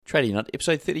Trading Nut,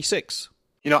 episode 36.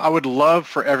 I would love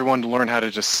for everyone to learn how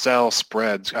to just sell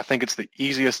spreads. I think it's the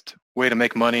easiest way to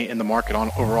make money in the market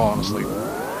overall, honestly.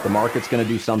 The market's going to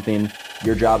do something.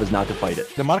 Your job is not to fight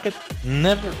it. The market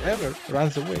never, ever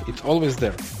runs away. It's always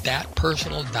there. That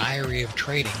personal diary of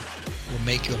trading will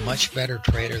make you a much better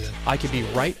trader than... I could be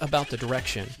right about the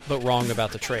direction, but wrong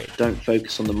about the trade. Don't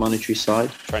focus on the monetary side.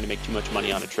 Trying to make too much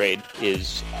money on a trade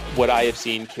is what I have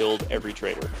seen killed every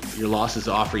trader. Your losses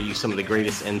offer you some of the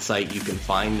greatest insight you can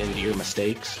find into your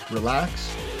mistakes.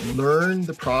 Relax, learn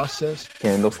the process.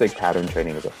 Candlestick pattern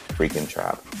trading is a freaking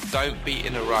trap. Don't be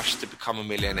in a rush to become a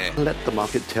millionaire. Let the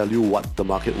market tell you what the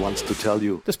market wants to tell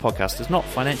you. This podcast is not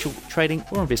financial, trading,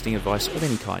 or investing advice of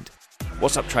any kind.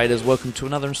 What's up, traders? Welcome to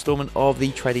another installment of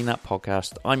the Trading Nut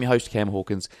Podcast. I'm your host, Cam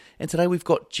Hawkins, and today we've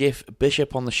got Jeff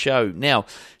Bishop on the show. Now,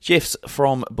 Jeff's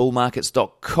from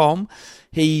bullmarkets.com.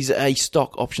 He's a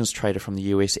stock options trader from the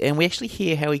US, and we actually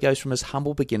hear how he goes from his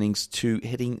humble beginnings to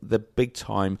hitting the big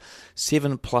time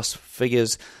 7+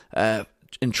 figures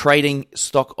in trading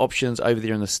stock options over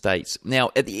there in the States.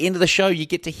 Now, at the end of the show, you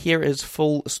get to hear his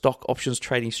full stock options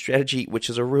trading strategy, which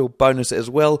is a real bonus as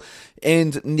well.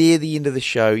 And near the end of the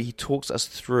show, he talks us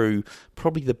through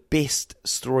probably the best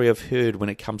story I've heard when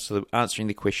it comes to answering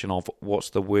the question of what's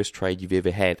the worst trade you've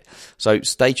ever had. So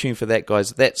stay tuned for that,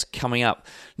 guys. That's coming up.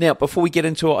 Now, before we get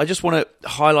into it, I just want to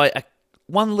highlight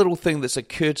one little thing that's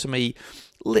occurred to me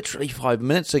literally 5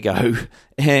 minutes ago,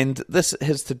 and this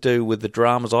has to do with the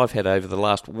dramas I've had over the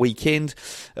last weekend,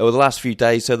 or the last few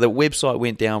days. So the website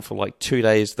went down for like 2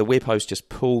 days. The web host just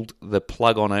pulled the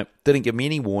plug on it, didn't give me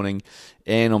any warning,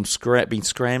 and I'm been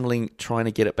scrambling trying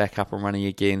to get it back up and running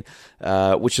again,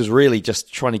 which is really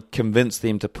just trying to convince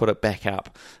them to put it back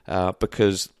up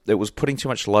because it was putting too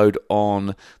much load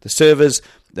on the servers.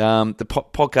 The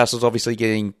podcast is obviously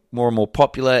getting more and more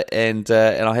popular, and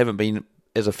I haven't been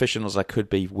as efficient as I could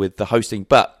be with the hosting.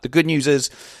 But the good news is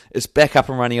it's back up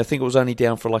and running. I think it was only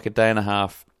down for like a day and a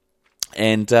half.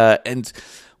 And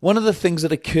one of the things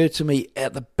that occurred to me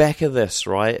at the back of this,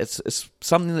 right, it's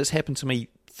something that's happened to me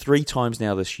 3 times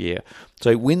now this year.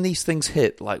 So when these things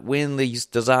hit, like when these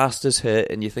disasters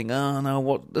hit and you think, oh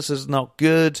no, this is not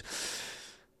good.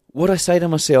 What I say to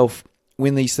myself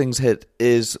when these things hit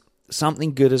is,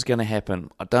 something good is going to happen.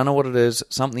 I don't know what it is.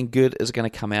 Something good is going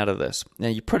to come out of this. Now,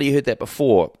 you probably heard that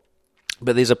before,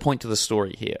 but there's a point to the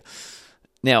story here.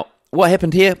 Now, what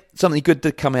happened here? Something good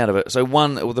did come out of it. So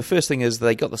the first thing is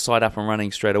they got the site up and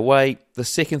running straight away. The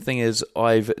second thing is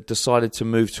I've decided to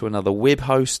move to another web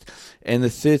host. And the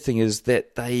third thing is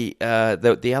that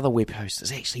the other web host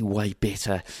is actually way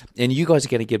better. And you guys are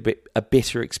going to get a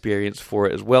better experience for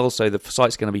it as well. So the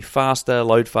site's going to be faster,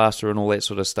 load faster, and all that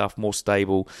sort of stuff, more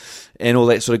stable, and all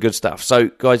that sort of good stuff. So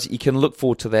guys, you can look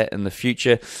forward to that in the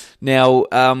future. Now,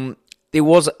 there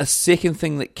was a second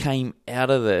thing that came out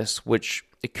of this, which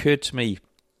occurred to me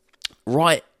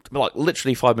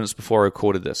literally 5 minutes before I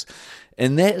recorded this.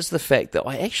 And that is the fact that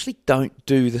I actually don't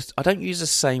do this. I don't use the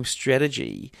same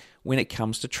strategy when it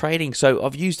comes to trading. So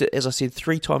I've used it, as I said,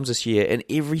 3 times this year, and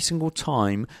every single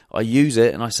time I use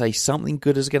it and I say something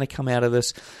good is going to come out of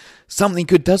this, something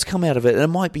good does come out of it. And it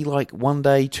might be like 1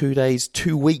 day, 2 days,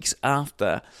 2 weeks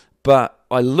after, but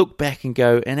I look back and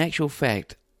go, in actual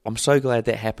fact, I'm so glad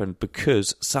that happened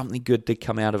because something good did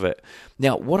come out of it.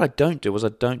 Now, what I don't do is I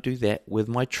don't do that with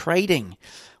my trading.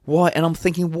 Why? And I'm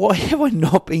thinking, why have I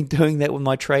not been doing that with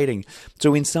my trading?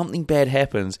 So when something bad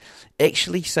happens,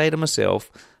 actually say to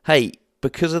myself, hey,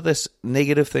 because of this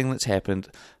negative thing that's happened,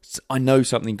 I know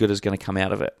something good is going to come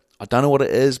out of it. I don't know what it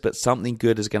is, but something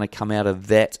good is going to come out of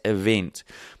that event.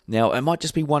 Now, it might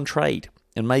just be one trade.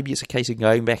 And maybe it's a case of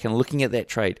going back and looking at that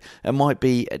trade. It might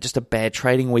be just a bad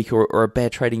trading week or a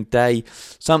bad trading day,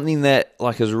 something that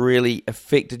has really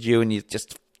affected you and you're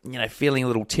just feeling a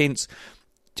little tense.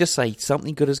 Just say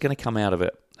something good is going to come out of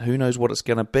it. Who knows what it's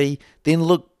going to be? Then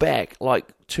look back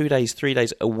 2 days, 3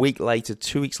 days, a week later,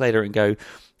 2 weeks later and go,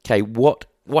 okay, what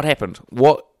happened?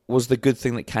 What was the good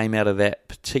thing that came out of that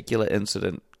particular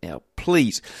incident? Now,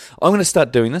 please, I'm going to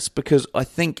start doing this because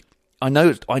I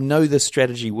know this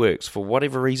strategy works. For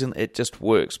whatever reason, it just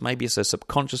works. Maybe it's a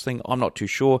subconscious thing. I'm not too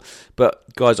sure.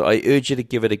 But guys, I urge you to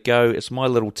give it a go. It's my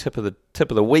little tip of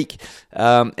the week,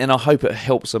 and I hope it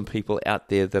helps some people out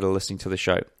there that are listening to the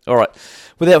show. All right,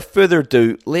 without further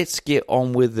ado, let's get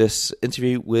on with this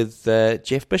interview with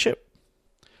Jeff Bishop.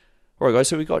 All right, guys.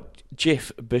 So we got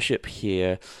Jeff Bishop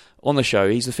here On the show,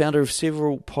 he's the founder of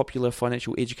several popular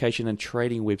financial education and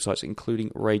trading websites, including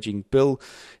Raging Bill,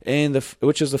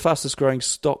 which is the fastest growing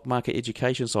stock market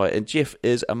education site. And Jeff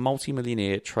is a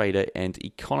multi-millionaire trader and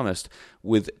economist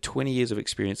with 20 years of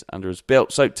experience under his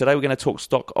belt. So today we're going to talk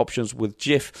stock options with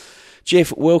Jeff.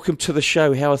 Jeff, welcome to the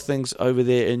show. How are things over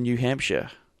there in New Hampshire?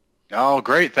 Oh,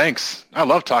 great. Thanks. I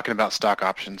love talking about stock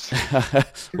options.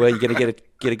 Well, you're going to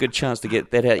get a good chance to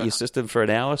get that out of your system for an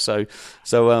hour. So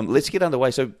let's get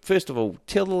underway. So first of all,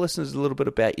 tell the listeners a little bit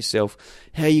about yourself,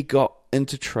 how you got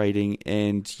into trading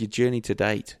and your journey to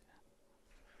date.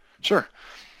 Sure.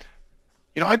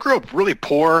 I grew up really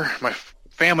poor. My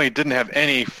family didn't have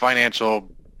any financial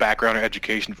background or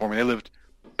education for me. They lived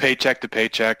paycheck to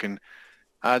paycheck and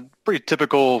pretty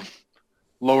typical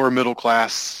lower middle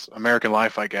class American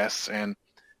life, I guess. And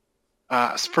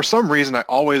for some reason, I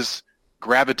always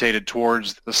gravitated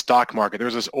towards the stock market. There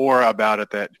was this aura about it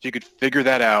that if you could figure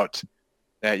that out,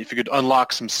 that if you could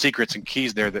unlock some secrets and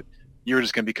keys there, that you were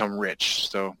just going to become rich.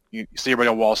 So you see everybody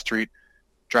on Wall Street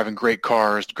driving great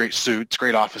cars, great suits,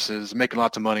 great offices, making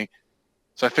lots of money.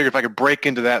 So I figured if I could break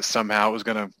into that somehow, it was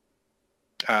going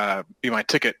to be my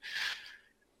ticket.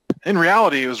 In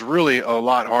reality, it was really a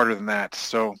lot harder than that.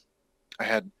 So I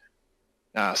had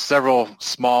several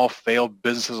small failed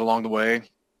businesses along the way.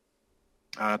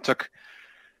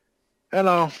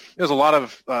 There's a lot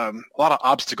of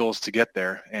obstacles to get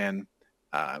there, and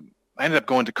I ended up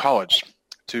going to college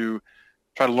to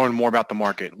try to learn more about the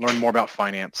market, learn more about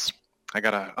finance. I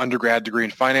got an undergrad degree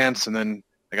in finance, and then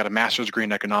I got a master's degree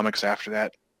in economics after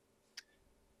that.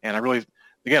 And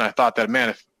I thought that, man,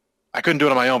 if I couldn't do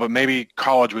it on my own, but maybe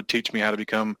college would teach me how to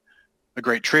become a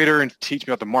great trader and teach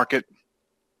me about the market.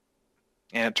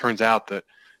 And it turns out that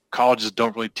colleges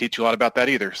don't really teach you a lot about that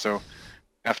either. So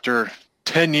after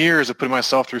 10 years of putting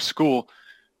myself through school,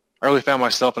 I really found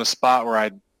myself in a spot where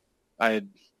I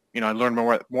learned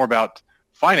more about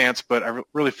finance, but I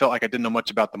really felt like I didn't know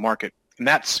much about the market. And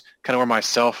that's kind of where my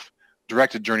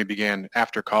self-directed journey began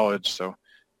after college. So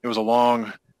it was a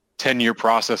long 10-year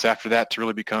process after that to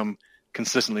really become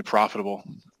consistently profitable.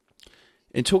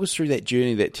 And talk us through that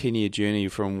journey, that 10-year journey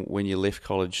from when you left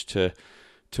college to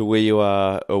where you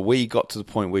are, or where you got to the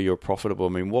point where you're profitable. I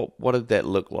mean, what did that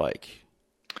look like?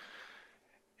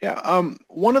 Yeah,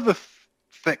 one of the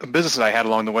businesses I had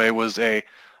along the way was a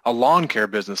lawn care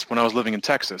business when I was living in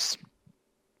Texas.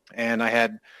 And I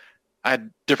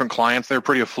had different clients. They were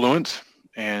pretty affluent,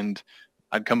 and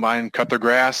I'd come by and cut their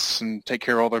grass and take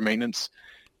care of all their maintenance.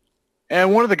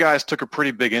 And one of the guys took a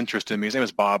pretty big interest in me. His name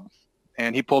was Bob,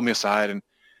 and he pulled me aside, and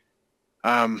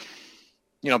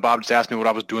Bob just asked me what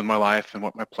I was doing in my life and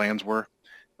what my plans were.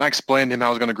 And I explained to him how I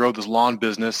was going to grow this lawn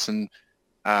business and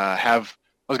I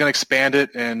was going to expand it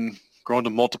and grow into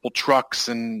multiple trucks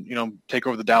and, take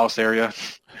over the Dallas area.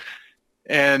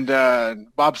 And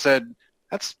Bob said,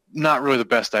 that's not really the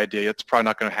best idea. It's probably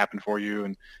not going to happen for you.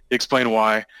 And he explained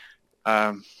why.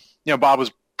 Bob was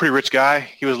a pretty rich guy.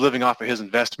 He was living off of his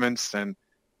investments and,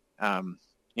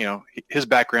 his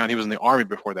background, he was in the Army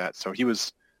before that. So he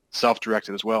was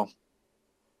self-directed as well.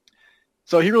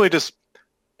 So he really just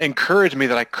encouraged me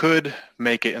that I could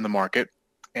make it in the market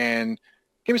and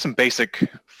gave me some basic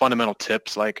fundamental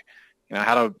tips like,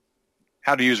 how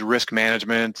to use risk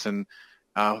management and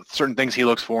certain things he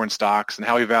looks for in stocks and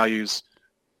how he values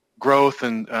growth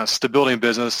and stability in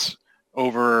business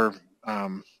over,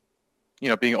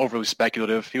 being overly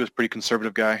speculative. He was a pretty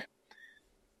conservative guy.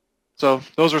 So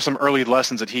those were some early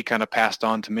lessons that he kind of passed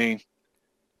on to me.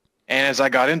 And as I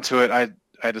got into it,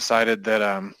 I decided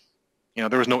that,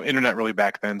 there was no internet really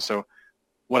back then. So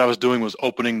what I was doing was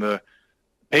opening the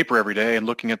paper every day and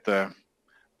looking at the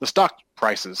stock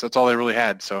prices. That's all they really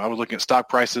had. So I was looking at stock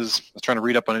prices. I was trying to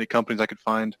read up on any companies I could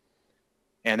find.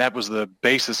 And that was the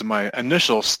basis of my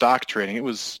initial stock trading. It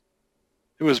was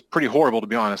pretty horrible, to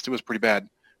be honest. It was pretty bad.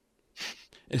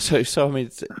 So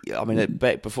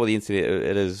back before the internet,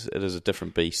 it is a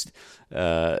different beast.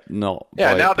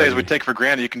 Nowadays we take for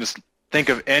granted you can just think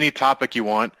of any topic you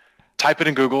want, type it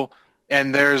in Google,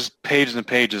 and there's pages and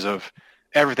pages of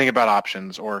everything about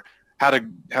options or how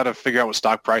to figure out what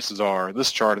stock prices are,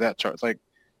 this chart or that chart. It's like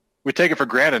we take it for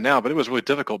granted now, but it was really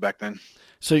difficult back then.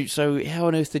 So how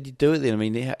on earth did you do it then? I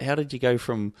mean, how did you go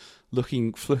from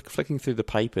flicking through the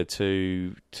paper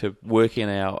to working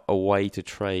out a way to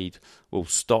trade, well,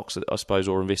 stocks, I suppose,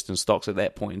 or invest in stocks at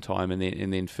that point in time, and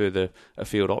then further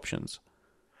afield options?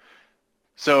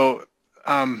 So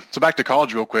back to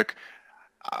college real quick.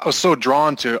 I was so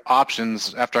drawn to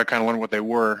options after I kind of learned what they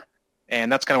were,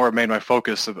 and that's kind of where I made my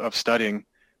focus of studying,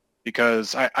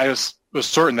 because I was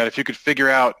certain that if you could figure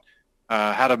out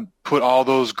how to put all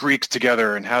those Greeks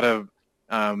together and how to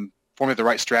formulate the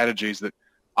right strategies, that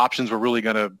options were really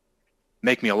going to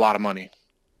make me a lot of money.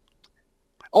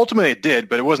 Ultimately, it did,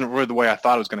 but it wasn't really the way I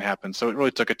thought it was going to happen. So it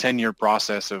really took a 10-year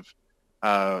process of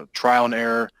trial and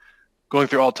error, going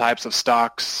through all types of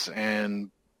stocks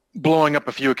and blowing up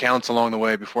a few accounts along the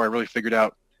way before I really figured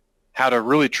out how to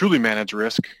really truly manage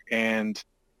risk and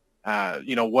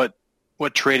what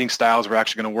trading styles were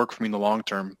actually going to work for me in the long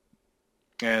term.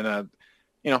 And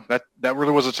that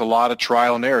really was just a lot of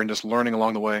trial and error and just learning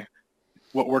along the way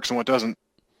what works and what doesn't.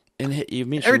 And you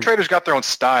mentioned every trader's got their own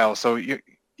style, so you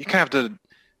kind of have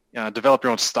to develop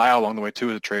your own style along the way too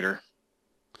as a trader.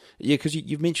 Yeah, because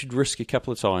you've mentioned risk a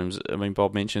couple of times. I mean,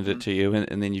 Bob mentioned it to you,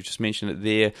 and then you've just mentioned it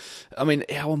there. I mean,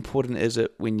 how important is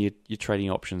it when you're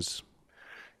trading options?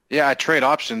 Yeah, I trade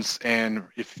options, and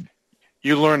if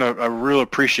you learn a real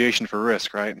appreciation for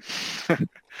risk, right?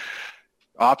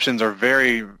 Options are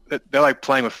they're like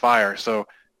playing with fire. So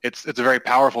it's a very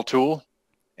powerful tool,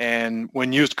 and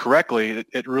when used correctly,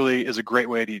 it really is a great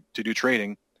way to do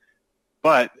trading.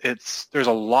 But there's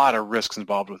a lot of risks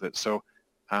involved with it. So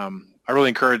I really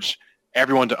encourage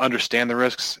everyone to understand the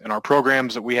risks. In our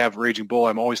programs that we have, Raging Bull,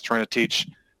 I'm always trying to teach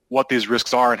what these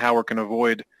risks are and how we can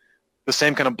avoid the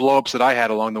same kind of blow-ups that I had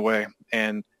along the way,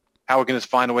 and how we can just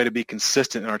find a way to be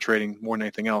consistent in our trading more than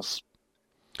anything else.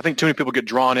 I think too many people get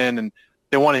drawn in and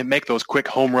they want to make those quick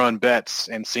home run bets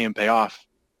and see them pay off.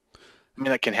 I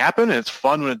mean, that can happen, and it's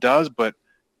fun when it does, but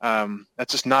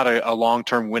that's just not a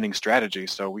long-term winning strategy.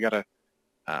 So we got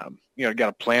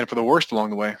to plan for the worst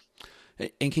along the way.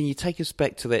 And can you take us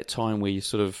back to that time where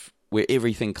where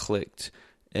everything clicked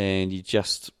and you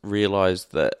just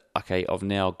realized that, okay, I've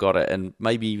now got it, and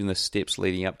maybe even the steps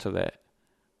leading up to that?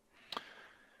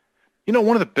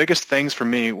 One of the biggest things for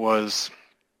me was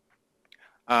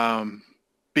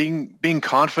being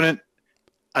confident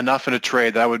enough in a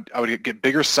trade that I would get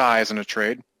bigger size in a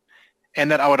trade,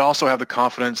 and that I would also have the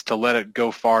confidence to let it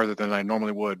go farther than I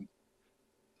normally would.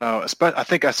 I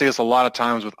think I say this a lot of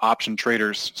times with option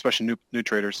traders, especially new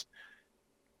traders.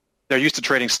 They're used to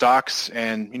trading stocks,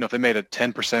 and if they made a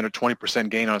 10% or 20%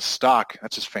 gain on a stock,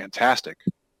 that's just fantastic.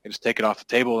 They just take it off the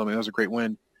table. I mean, that was a great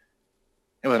win.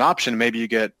 And with an option, maybe you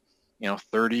get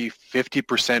 30,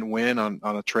 50% win on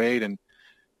a trade, and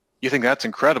you think that's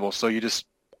incredible. So you just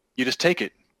take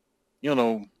it.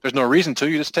 There's no reason to.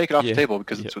 You just take it off the table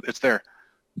because it's there.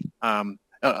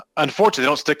 Unfortunately, they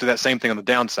don't stick to that same thing on the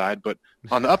downside, but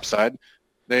on the upside,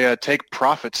 they take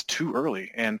profits too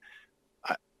early. And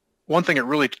one thing that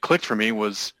really clicked for me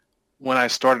was when I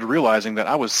started realizing that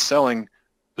I was selling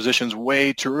positions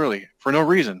way too early for no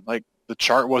reason. Like, the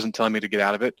chart wasn't telling me to get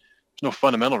out of it. There's no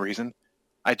fundamental reason.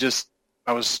 I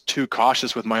was too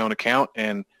cautious with my own account,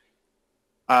 and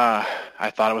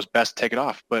I thought it was best to take it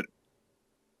off. But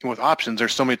with options,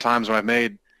 there's so many times when I've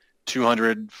made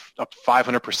 200 up to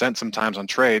 500% sometimes on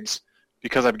trades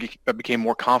because I became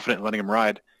more confident in letting them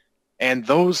ride. And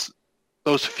those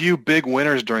few big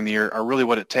winners during the year are really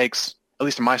what it takes, at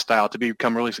least in my style, to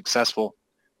become really successful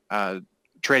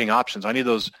trading options. I need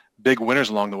those big winners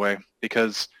along the way,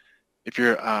 because if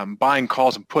you're buying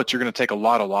calls and puts, you're going to take a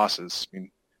lot of losses. I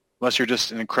mean, unless you're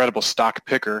just an incredible stock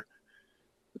picker.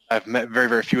 I've met very,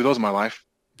 very few of those in my life.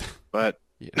 But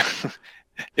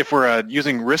if we're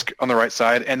using risk on the right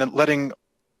side and then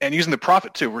using the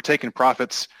profit too, we're taking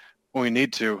profits when we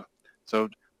need to. So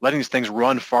letting these things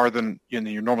run farther than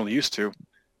you're normally used to,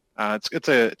 it's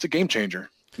a game changer.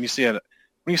 When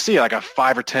you see like a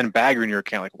 5 or 10 bagger in your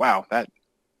account, like, wow,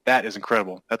 that is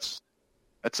incredible. That's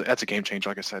a game changer,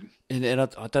 like I said. And I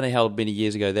don't know how many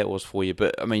years ago that was for you,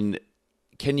 but I mean,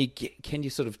 can you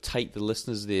sort of take the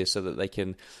listeners there so that they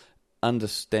can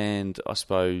understand, I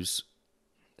suppose,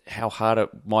 how hard it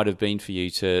might have been for you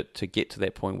to get to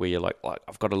that point where you're like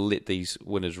I've got to let these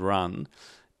winners run,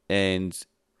 and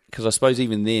because I suppose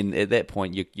even then at that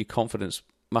point your confidence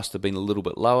must have been a little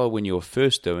bit lower when you were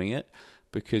first doing it,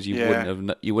 because you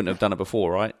wouldn't have done it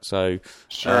before, right? So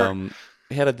sure.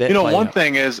 How did that play one out?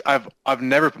 thing is I've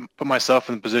never put myself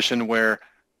in a position where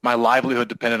my livelihood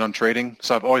depended on trading,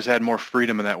 so I've always had more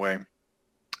freedom in that way.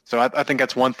 So I think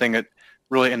that's one thing that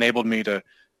really enabled me to.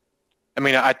 I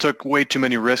mean, I took way too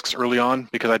many risks early on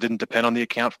because I didn't depend on the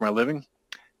account for my living.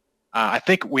 I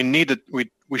think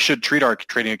we should treat our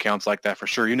trading accounts like that for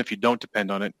sure. Even if you don't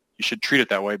depend on it, you should treat it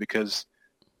that way, because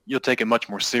you'll take it much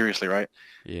more seriously, right?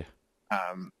 Yeah.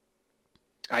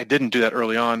 I didn't do that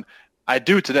early on. I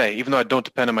do today, even though I don't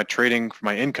depend on my trading for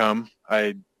my income.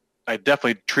 I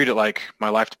definitely treat it like my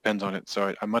life depends on it,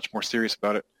 so I'm much more serious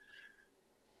about it.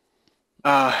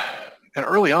 And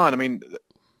early on, I mean,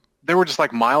 there were just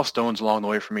like milestones along the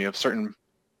way for me of certain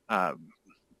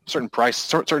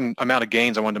amount of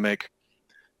gains I wanted to make.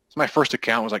 So my first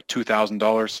account was like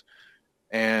 $2,000,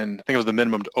 and I think it was the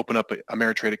minimum to open up a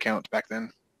Ameritrade account back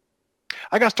then.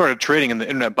 I got started trading in the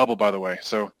internet bubble, by the way,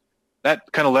 so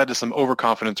that kind of led to some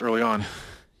overconfidence early on.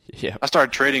 Yeah. I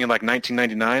started trading in like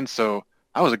 1999, so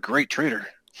I was a great trader.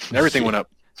 Everything went up.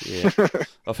 Yeah,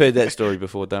 I've heard that story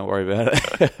before. Don't worry about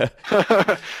it.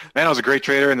 Man, I was a great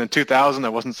trader, and then 2000, I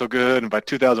wasn't so good, and by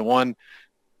 2001,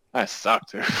 I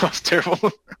sucked. I was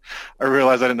terrible. I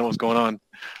realized I didn't know what was going on,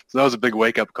 so that was a big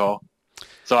wake-up call.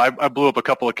 So I blew up a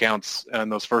couple accounts in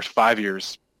those first 5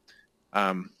 years.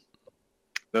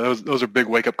 Those are big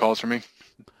wake-up calls for me.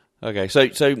 Okay, so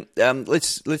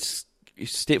let's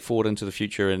step forward into the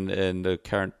future and the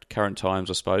current times,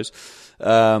 I suppose,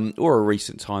 or a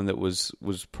recent time that was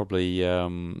probably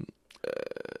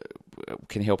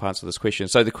can help answer this question.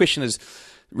 So the question is,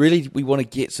 really, we want to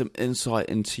get some insight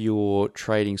into your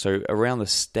trading, so around the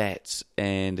stats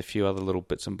and a few other little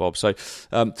bits and bobs. So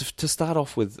to start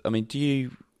off with, I mean,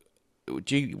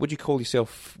 would you give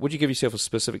yourself a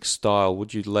specific style?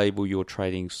 Would you label your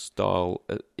trading style,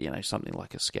 something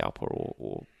like a scalper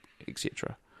or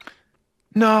etc.?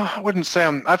 No, I wouldn't say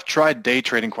I've tried day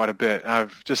trading quite a bit.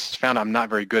 I've just found I'm not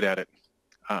very good at it.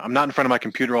 I'm not in front of my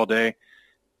computer all day,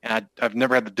 and I've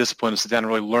never had the discipline to sit down and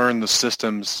really learn the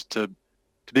systems to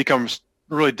become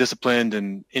really disciplined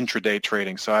in intraday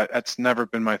trading. So that's never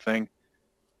been my thing.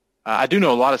 I do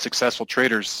know a lot of successful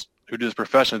traders who do this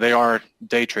professionally. They are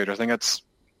day traders. I think that's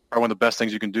probably one of the best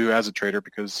things you can do as a trader,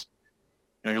 because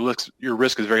your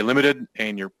risk is very limited,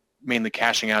 and you're mainly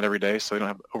cashing out every day, so you don't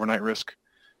have overnight risk.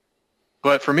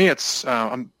 But for me,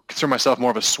 I'm consider myself more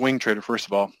of a swing trader. First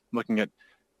of all, I'm looking at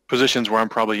positions where I'm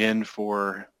probably in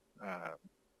for,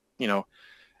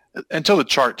 until the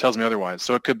chart tells me otherwise.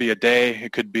 So it could be a day,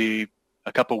 it could be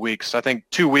a couple weeks. I think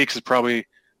 2 weeks is probably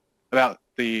about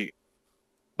the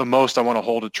most I want to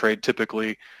hold a trade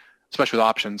typically, especially with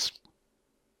options.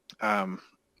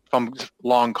 If I'm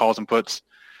long calls and puts,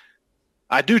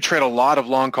 I do trade a lot of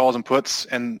long calls and puts,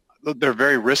 and they're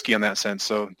very risky in that sense.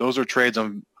 So those are trades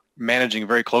I'm managing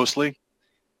very closely.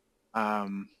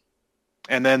 And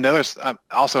then the others, I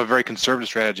also have a very conservative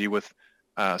strategy with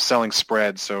selling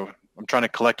spreads. So I'm trying to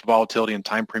collect volatility and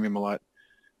time premium a lot.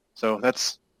 So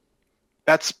that's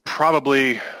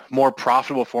probably more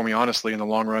profitable for me, honestly, in the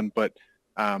long run. But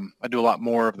I do a lot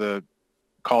more of the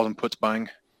calls and puts buying.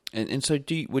 And so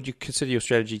would you consider your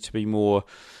strategy to be more,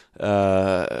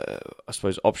 I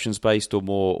suppose, options-based or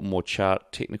more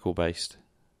chart technical-based?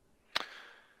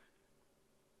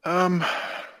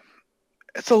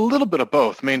 It's a little bit of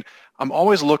both. I mean, I'm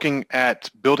always looking at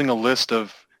building a list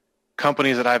of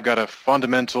companies that I've got a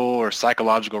fundamental or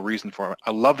psychological reason for.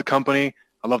 I love the company.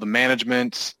 I love the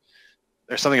management.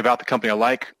 There's something about the company I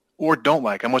like or don't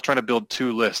like. I'm always trying to build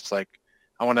two lists. Like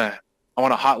I want a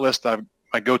hot list of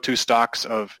my go-to stocks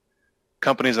of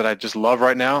companies that I just love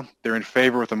right now. They're in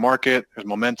favor with the market. There's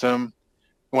momentum.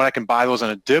 When I can buy those on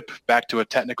a dip back to a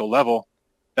technical level,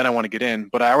 then I want to get in.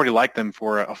 But I already like them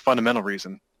for a fundamental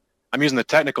reason. I'm using the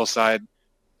technical side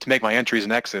to make my entries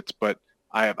and exits, but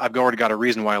I've already got a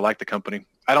reason why I like the company.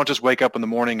 I don't just wake up in the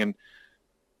morning and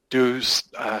do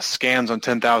scans on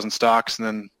 10,000 stocks and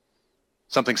then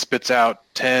something spits out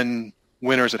 10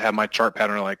 winners that have my chart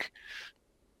pattern. Like,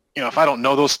 if I don't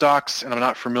know those stocks and I'm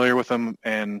not familiar with them,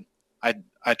 and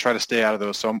I try to stay out of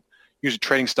those. So I'm usually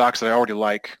trading stocks that I already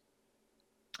like.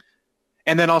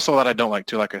 And then also that I don't like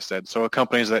too, like I said. So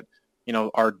companies that,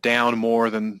 are down more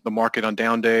than the market on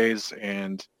down days,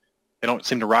 and they don't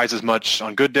seem to rise as much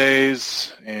on good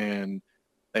days, and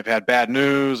they've had bad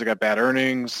news, they got bad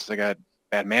earnings, they got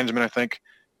bad management, I think.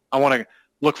 I want to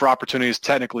look for opportunities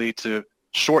technically to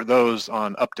short those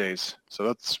on up days. So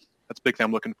that's a big thing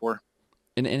I'm looking for.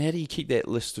 And how do you keep that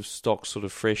list of stocks sort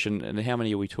of fresh, and how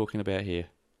many are we talking about here?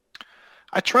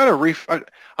 I try to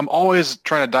I'm always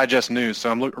trying to digest news, so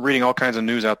I'm reading all kinds of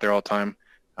news out there all the time.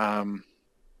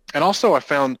 And also I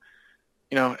found,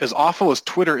 as awful as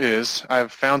Twitter is,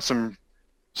 I've found some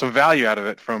value out of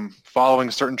it from following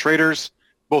certain traders,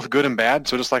 both good and bad.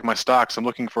 So just like my stocks, I'm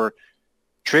looking for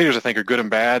traders I think are good and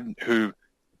bad who,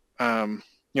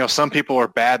 some people are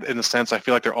bad in the sense I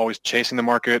feel like they're always chasing the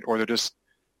market, or they're just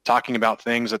talking about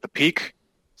things at the peak.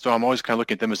 So I'm always kind of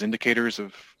looking at them as indicators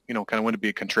of, kind of when to be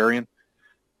a contrarian.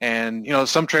 And,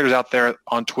 some traders out there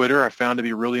on Twitter I found to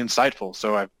be really insightful.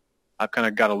 So I've kind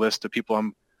of got a list of people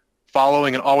I'm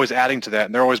following and always adding to that.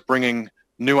 And they're always bringing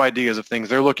new ideas of things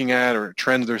they're looking at or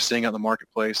trends they're seeing out in the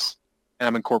marketplace. And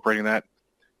I'm incorporating that.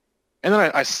 And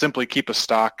then I simply keep a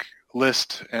stock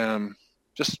list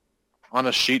just on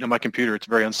a sheet on my computer. It's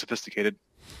very unsophisticated.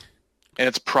 And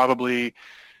it's probably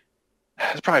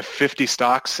 50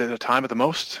 stocks at a time at the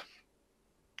most.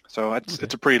 So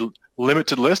it's a pretty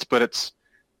limited list, but it's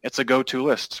a go-to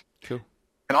list. Cool.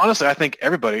 And honestly, I think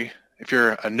everybody, if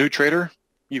you're a new trader,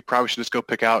 you probably should just go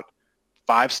pick out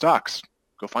 5 stocks.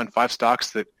 Go find 5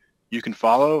 stocks that you can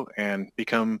follow and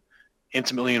become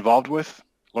intimately involved with.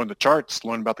 Learn the charts,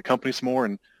 learn about the companies more,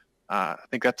 and I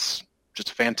think that's just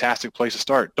a fantastic place to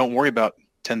start. Don't worry about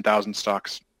 10,000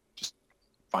 stocks. Just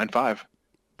find 5.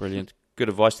 Brilliant. Good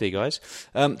advice there, guys.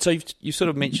 So you sort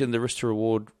of mentioned the risk to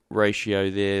reward ratio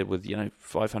there with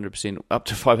 500% up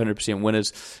to 500%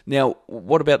 winners. Now,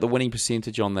 what about the winning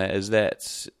percentage on that?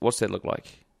 What's that look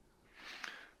like?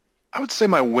 I would say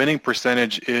my winning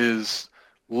percentage is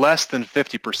less than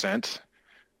 50%,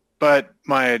 but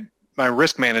my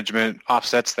risk management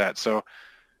offsets that. So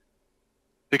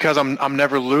because I'm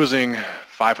never losing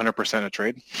 500% a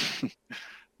trade,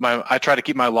 I try to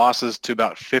keep my losses to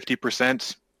about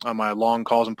 50% on my long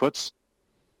calls and puts,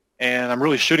 and I'm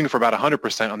really shooting for about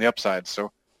 100% on the upside.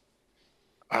 So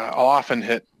I'll often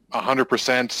hit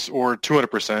 100% or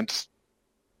 200%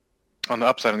 on the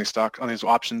upside on these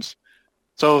options.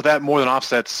 So that more than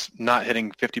offsets not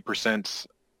hitting 50%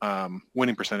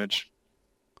 winning percentage.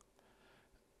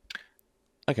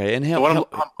 Okay, and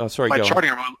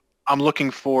charting, I'm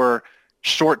looking for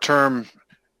short-term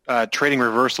trading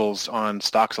reversals on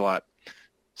stocks a lot.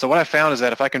 So what I found is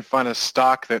that if I can find a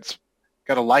stock that's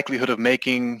got a likelihood of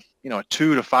making, a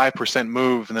 2 to 5%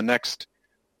 move in the next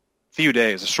few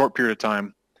days, a short period of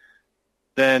time,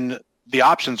 then the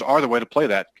options are the way to play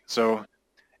that. So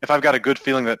if I've got a good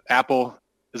feeling that Apple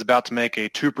is about to make a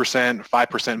 2%,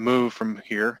 5% move from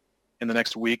here in the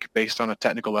next week based on a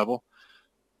technical level,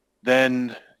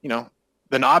 then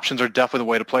options are definitely the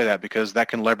way to play that, because that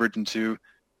can leverage into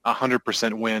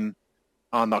 100% win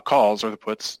on the calls or the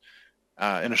puts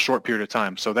in a short period of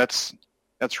time. So that's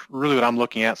really what I'm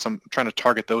looking at. So I'm trying to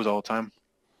target those all the time.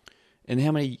 And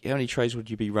how many trades would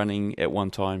you be running at one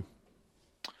time?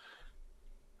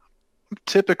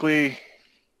 Typically,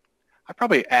 I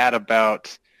probably add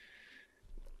about,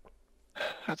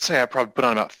 I'd say I probably put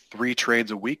on about 3 trades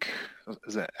a week.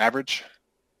 Is that average?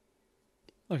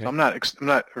 Okay. So I'm not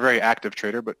a very active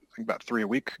trader, but I think about 3 a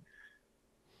week.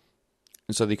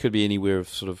 And so there could be anywhere of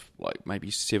sort of like maybe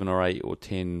 7 or 8 or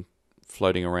 10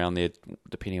 floating around there,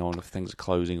 depending on if things are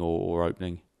closing or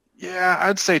opening. Yeah,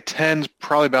 I'd say 10's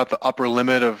probably about the upper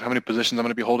limit of how many positions I'm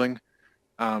going to be holding.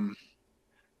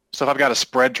 So if I've got a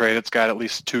spread trade, it's got at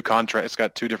least 2 contracts. It's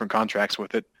got 2 different contracts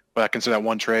with it, but I consider that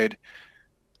one trade.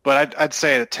 But I'd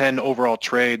say that 10 overall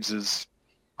trades is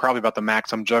probably about the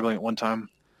max I'm juggling at one time.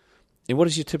 And what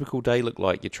does your typical day look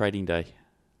like, your trading day?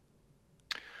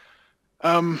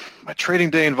 My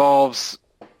trading day involves,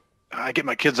 I get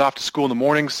my kids off to school in the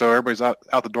morning, so everybody's out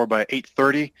the door by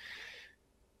 8:30.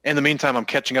 In the meantime, I'm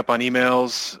catching up on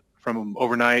emails from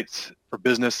overnight for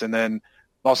business, and then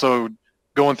also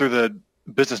going through the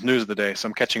business news of the day. So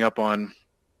I'm catching up on,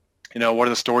 what are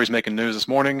the stories making news this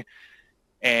morning,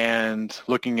 and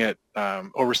looking at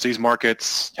overseas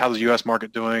markets. How's the U.S.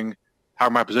 market doing? How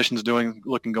are my positions doing?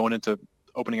 Going into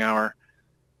opening hour,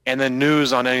 and then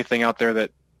news on anything out there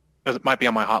that might be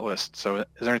on my hot list. So is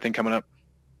there anything coming up?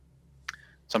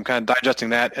 So I'm kind of digesting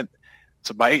that. And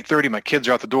so by 8:30, my kids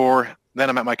are out the door. Then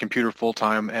I'm at my computer full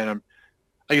time, and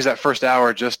I use that first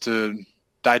hour just to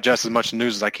digest as much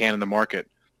news as I can in the market.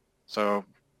 So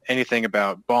anything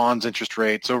about bonds, interest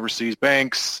rates, overseas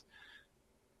banks,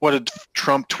 what did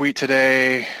Trump tweet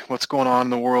today, what's going on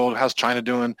in the world, how's China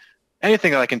doing,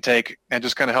 anything that I can take and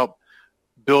just kind of help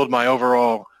build my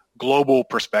overall global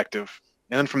perspective.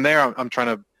 And then from there, I'm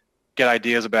trying to get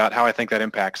ideas about how I think that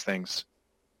impacts things.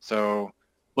 So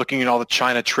looking at all the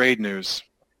China trade news,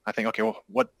 I think, okay, well,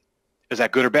 what is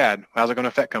that, good or bad? How's it going to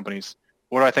affect companies?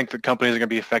 What do I think the companies are going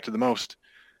to be affected the most?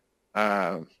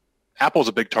 Apple's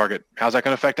a big target. How's that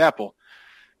going to affect Apple?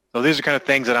 So these are kind of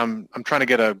things that I'm trying to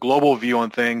get a global view on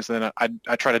things, and then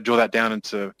I try to drill that down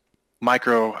into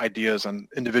micro ideas on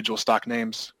individual stock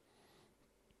names.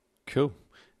 Cool.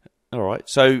 All right.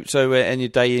 So and your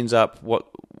day ends up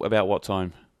about what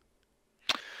time?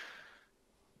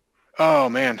 Oh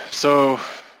man. So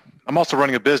I'm also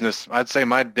running a business. I'd say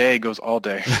my day goes all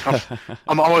day.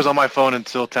 I'm always on my phone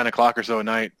until 10 o'clock or so at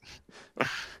night.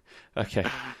 Okay.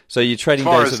 So your trading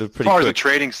days sort of pretty quick. As far as the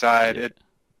trading side,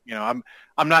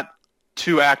 I'm not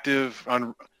too active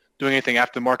on doing anything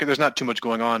after the market. There's not too much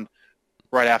going on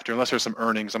right after, unless there's some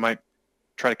earnings. I might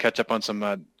try to catch up on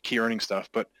some key earning stuff.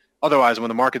 But otherwise, when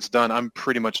the market's done, I'm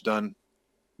pretty much done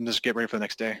and just get ready for the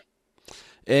next day.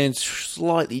 And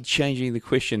slightly changing the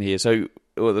question here,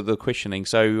 or the questioning.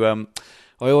 So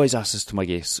I always ask this to my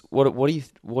guests. What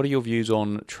are your views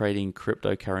on trading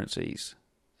cryptocurrencies?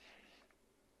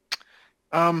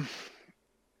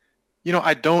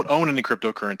 I don't own any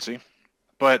cryptocurrency,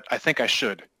 but I think I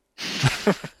should.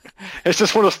 It's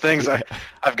just one of those things.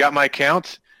 I've got my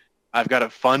account, I've got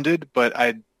it funded, but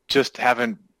I just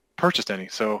haven't purchased any.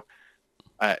 So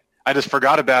I just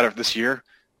forgot about it this year,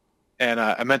 and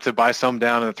I meant to buy some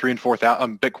down in the 3,000 and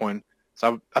 4,000 Bitcoin.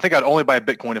 So I think I'd only buy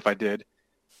Bitcoin if I did.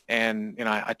 And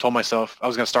I told myself I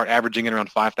was going to start averaging it around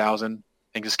 5,000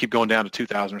 and just keep going down to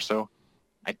 2,000 or so.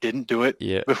 I didn't do it.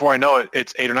 Yeah. Before I know it,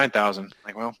 it's 8,000 or 9,000.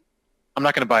 Like, well, I'm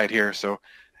not going to buy it here. So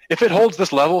if it holds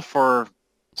this level for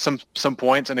some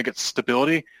points and it gets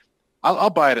stability, I'll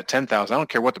buy it at 10,000. I don't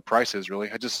care what the price is,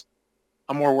 really.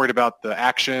 I'm more worried about the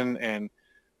action and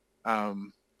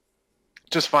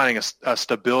just finding a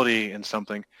stability in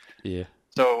something. Yeah.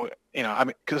 So,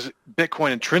 because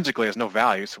Bitcoin intrinsically has no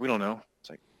value, so we don't know. It's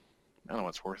like, I don't know what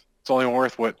it's worth. It's only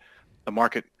worth what the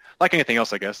market, like anything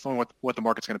else, I guess, it's only what the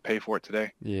market's going to pay for it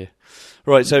today. Yeah.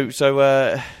 Right, so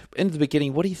in the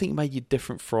beginning, what do you think made you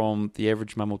different from the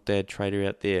average mum or dad trader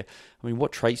out there? I mean,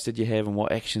 what traits did you have and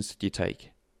what actions did you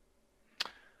take?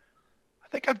 I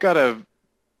think I've got a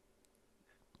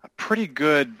pretty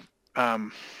good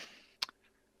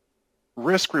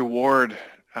risk-reward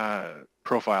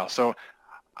profile. So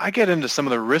I get into some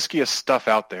of the riskiest stuff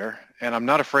out there, and I'm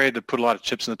not afraid to put a lot of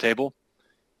chips on the table.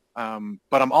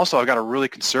 But I've got a really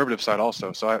conservative side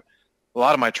also. So a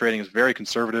lot of my trading is very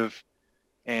conservative,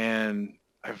 and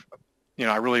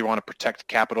I really want to protect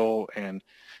capital, and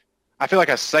I feel like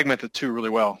I segment the two really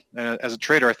well. And as a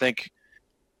trader, I think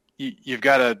you've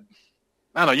got to,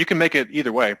 I don't know, you can make it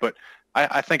either way, but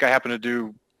I think I happen to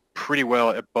do pretty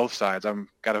well at both sides. I've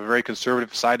got a very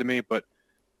conservative side to me, but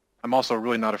I'm also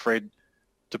really not afraid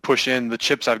to push in the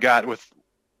chips I've got with,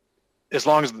 as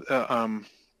long as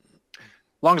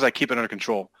I keep it under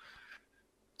control.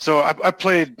 So I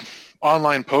played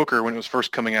online poker when it was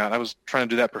first coming out. I was trying to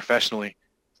do that professionally.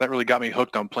 That really got me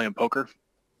hooked on playing poker.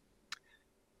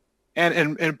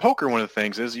 And in poker, one of the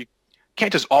things is you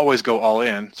can't just always go all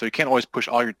in, so you can't always push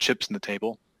all your chips in the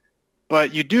table.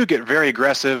 But you do get very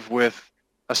aggressive with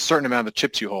a certain amount of the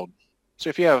chips you hold. So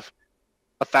if you have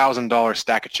 $1,000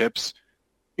 stack of chips,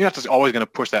 you're not just always going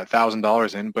to push that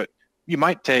 $1,000 in, but you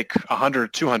might take 100 or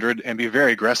 200 and be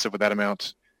very aggressive with that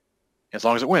amount as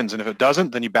long as it wins. And if it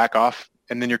doesn't, then you back off,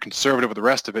 and then you're conservative with the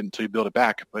rest of it until you build it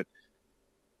back. But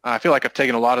I feel like I've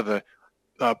taken a lot of the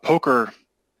poker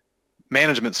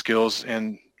management skills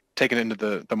and taken it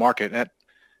into the market. And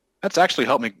that's actually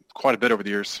helped me quite a bit over the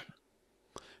years.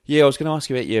 Yeah, I was going to ask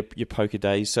you about your poker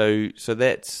days. So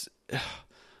that's,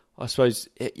 I suppose,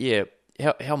 yeah.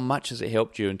 How much has it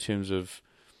helped you in terms of,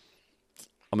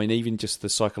 I mean, even just the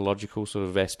psychological sort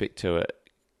of aspect to it,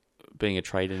 being a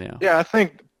trader now? Yeah, I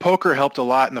think poker helped a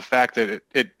lot in the fact that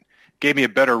it gave me a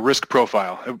better risk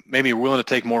profile. It made me willing to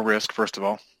take more risk, first of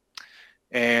all.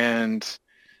 And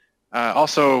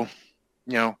also,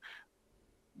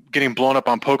 getting blown up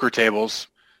on poker tables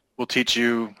will teach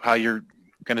you how you're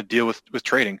going to deal with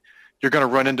trading. You're going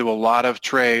to run into a lot of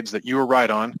trades that you were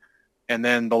right on, and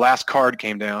then the last card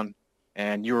came down,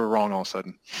 and you were wrong all of a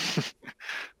sudden.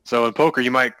 So in poker,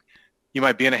 you might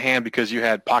be in a hand because you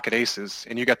had pocket aces,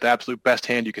 and you got the absolute best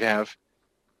hand you could have.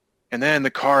 And then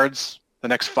the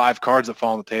next 5 cards that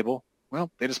fall on the table, well,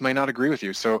 they just may not agree with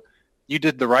you. So you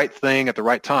did the right thing at the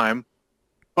right time,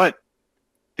 but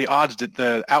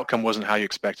the outcome wasn't how you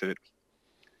expected it.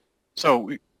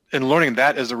 So in learning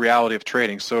that is the reality of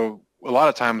trading. So a lot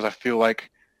of times I feel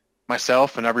like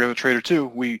myself and every other trader too,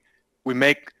 we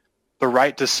make the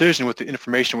right decision with the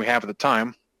information we have at the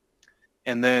time,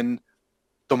 and then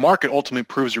the market ultimately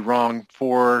proves you wrong.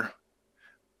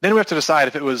 Then we have to decide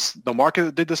if it was the market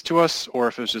that did this to us, or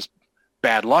if it was just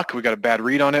bad luck, we got a bad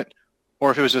read on it, or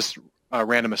if it was just a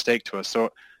random mistake to us. So I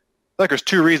feel like there's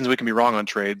 2 reasons we can be wrong on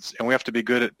trades, and we have to be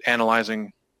good at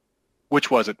analyzing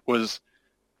which was it. Was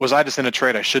I just in a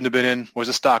trade I shouldn't have been in? Was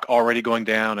the stock already going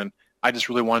down and I just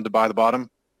really wanted to buy the bottom?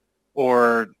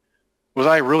 Or was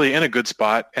I really in a good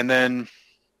spot and then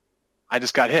I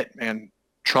just got hit and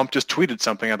Trump just tweeted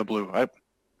something out of the blue? I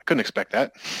couldn't expect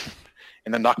that,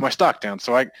 and then knocked my stock down.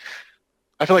 So I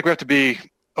feel like we have to be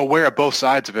aware of both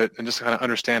sides of it and just kind of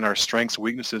understand our strengths and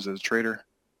weaknesses as a trader.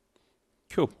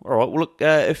 Cool. All right. Well, look,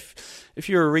 if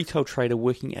you're a retail trader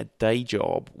working a day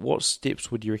job, what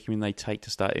steps would you recommend they take to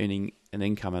start earning an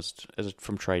income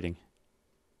from trading?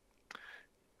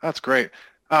 That's great.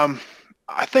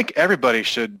 I think everybody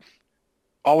should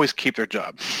always keep their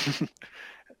job.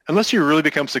 Unless you really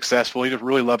become successful, you just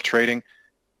really love trading,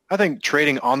 I think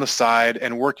trading on the side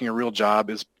and working a real job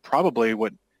is probably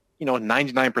what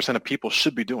 99% of people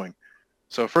should be doing.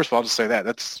 So first of all, I'll just say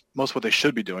that's most what they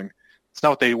should be doing. It's not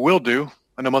what they will do.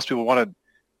 I know most people want to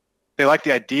they like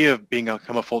the idea of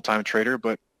become a full-time trader,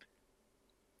 but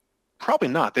probably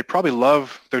not. They probably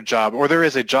love their job, or there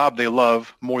is a job they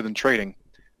love more than trading.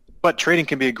 But trading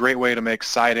can be a great way to make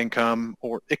side income,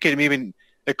 or it can even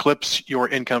eclipse your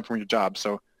income from your job.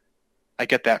 So I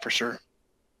get that for sure.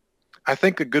 I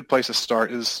think a good place to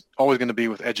start is always going to be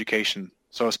with education.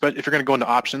 So if you're going to go into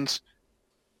options,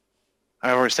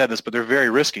 I already said this, but they're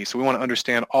very risky. So we want to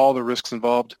understand all the risks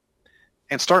involved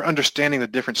and start understanding the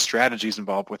different strategies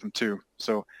involved with them too.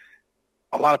 So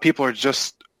a lot of people are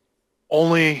just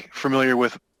only familiar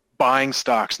with buying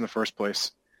stocks in the first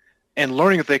place. And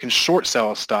learning that they can short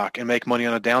sell a stock and make money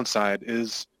on a downside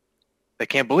they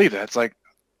can't believe that. It's like,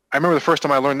 I remember the first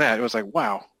time I learned that, it was like,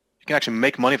 wow, you can actually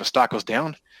make money if a stock goes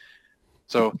down.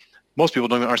 So most people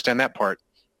don't even understand that part.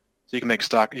 So you can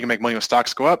make money when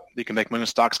stocks go up, you can make money when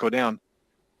stocks go down.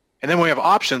 And then we have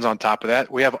options on top of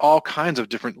that. We have all kinds of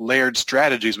different layered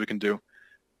strategies we can do.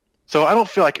 So I don't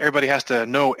feel like everybody has to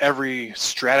know every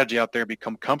strategy out there,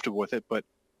 become comfortable with it, but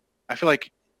I feel like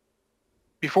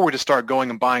before we just start going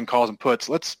and buying calls and puts,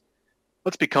 let's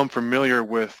become familiar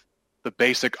with the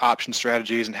basic option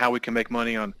strategies and how we can make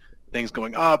money on things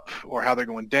going up or how they're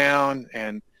going down,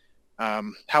 and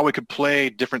how we could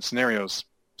play different scenarios.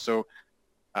 So,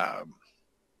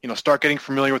 start getting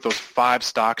familiar with those 5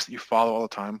 stocks that you follow all the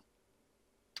time,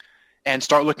 and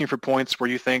start looking for points where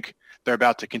you think they're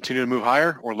about to continue to move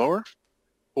higher or lower,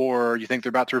 or you think they're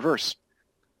about to reverse.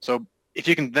 So if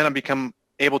you can then become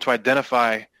able to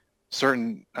identify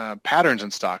certain patterns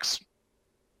in stocks,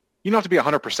 you don't have to be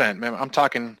 100%. Man, I'm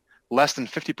talking less than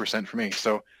 50% for me.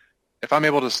 So if I'm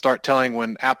able to start telling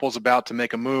when Apple's about to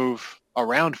make a move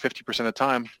around 50% of the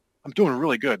time, I'm doing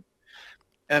really good.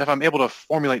 And if I'm able to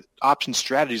formulate option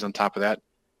strategies on top of that,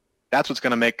 that's what's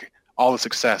going to make all the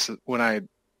success. When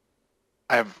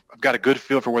I've got a good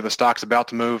feel for where the stock's about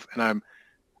to move, and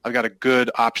I've got a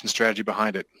good option strategy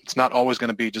behind it. It's not always going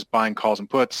to be just buying calls and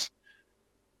puts.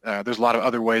 There's a lot of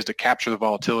other ways to capture the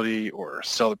volatility or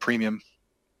sell the premium.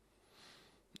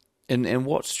 And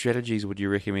what strategies would you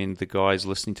recommend the guys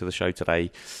listening to the show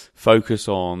today focus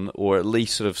on, or at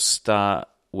least sort of start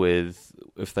with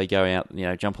if they go out,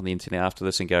 jump on the internet after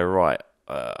this and go, right,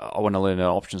 I want to learn an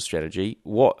option strategy.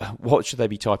 What should they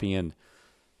be typing in?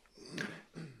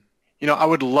 I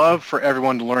would love for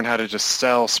everyone to learn how to just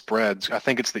sell spreads. I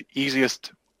think it's the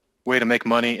easiest way to make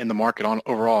money in the market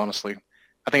overall, honestly.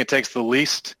 I think it takes the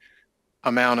least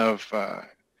amount of,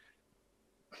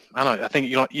 I think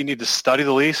you need to study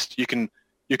the least. You can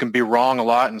be wrong a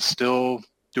lot and still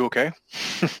do okay.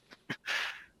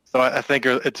 So I think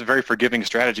it's a very forgiving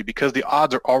strategy because the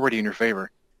odds are already in your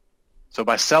favor. So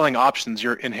by selling options,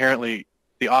 the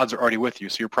odds are already with you.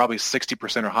 So you're probably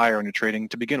 60% or higher on your trading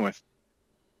to begin with.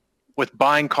 With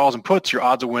buying calls and puts, your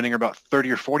odds of winning are about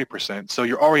 30 or 40%. So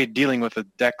you're already dealing with a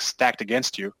deck stacked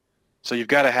against you. So you've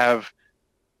got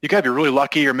to be really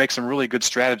lucky or make some really good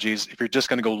strategies if you're just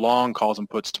going to go long calls and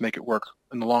puts to make it work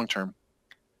in the long term.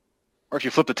 Or if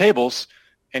you flip the tables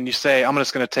and you say, I'm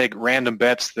just going to take random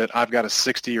bets that I've got a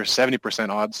 60 or 70%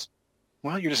 odds,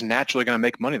 well, you're just naturally going to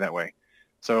make money that way.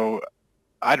 So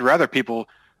I'd rather people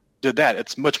did that.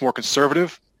 It's much more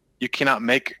conservative. You cannot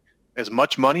make as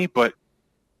much money, but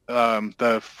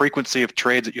the frequency of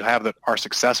trades that you have that are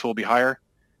successful will be higher,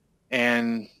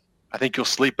 and I think you'll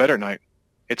sleep better at night.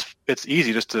 It's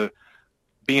easy just to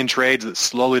be in trades that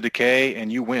slowly decay and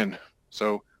you win.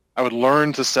 So I would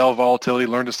learn to sell volatility,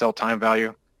 learn to sell time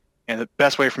value, and the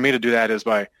best way for me to do that is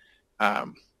by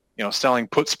selling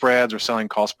put spreads or selling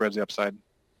call spreads the upside.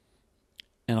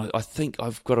 And I think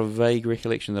I've got a vague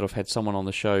recollection that I've had someone on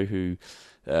the show who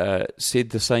said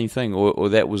the same thing, or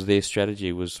that was their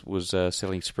strategy, was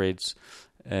selling spreads,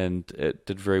 and it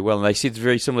did very well. And they said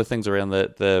very similar things around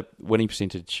the winning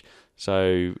percentage.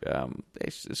 So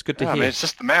it's good to hear. It's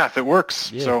just the math; it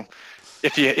works. Yeah. So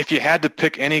if you had to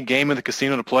pick any game in the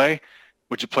casino to play,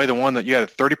 would you play the one that you had a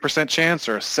 30% chance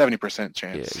or a 70%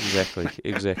 chance? Yeah,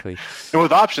 exactly. And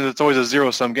with options, it's always a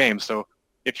zero-sum game. So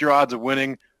if your odds of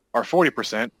winning are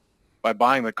 40% by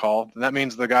buying the call, then that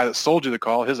means the guy that sold you the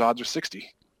call, his odds are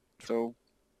 60. So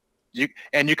you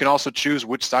can also choose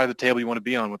which side of the table you want to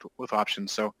be on with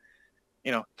options. So,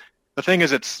 the thing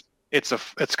is, it's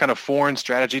kind of foreign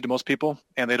strategy to most people,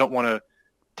 and they don't want to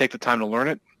take the time to learn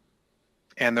it,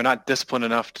 and they're not disciplined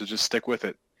enough to just stick with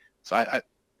it. So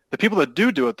the people that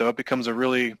do it, though, it becomes a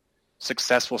really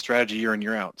successful strategy year in,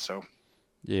 year out. So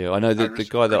yeah, I know that the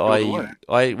guy that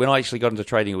I when I actually got into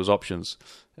trading, it was options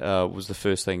was the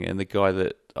first thing, and the guy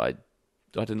that I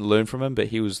didn't learn from him, but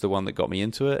he was the one that got me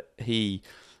into it. He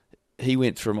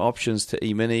went from options to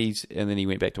E-minis, and then he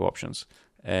went back to options,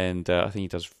 and I think he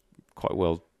does quite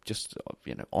well just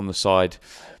on the side,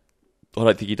 I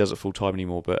don't think he does it full time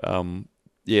anymore, but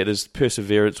it is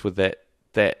perseverance with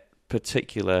that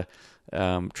particular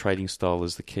trading style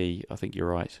is the key. I think you're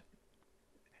right.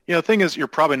 Yeah, the thing is, you're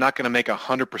probably not going to make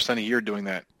 100% a year doing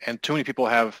that, and too many people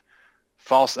have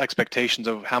false expectations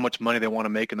of how much money they want to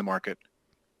make in the market.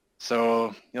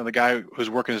 So, the guy who's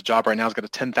working his job right now has got a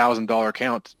 $10,000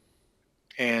 account,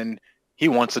 and he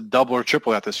wants to double or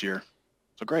triple that this year.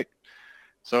 So great.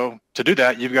 So to do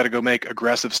that, you've got to go make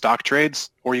aggressive stock trades,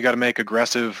 or you got to make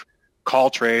aggressive call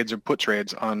trades or put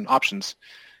trades on options.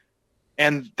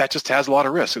 And that just has a lot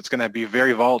of risk. It's going to be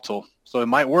very volatile. So it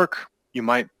might work. You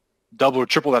might double or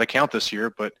triple that account this year,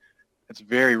 but it's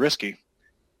very risky.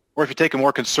 Or if you take a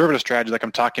more conservative strategy, like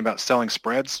I'm talking about selling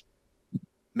spreads,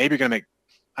 maybe you're going to make,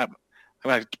 I'm not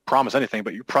going to promise anything,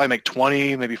 but you probably make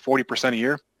 20, maybe 40% a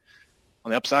year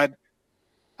on the upside.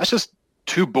 That's just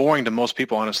too boring to most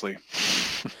people, honestly.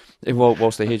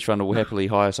 Whilst the hedge fund will happily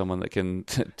hire someone that can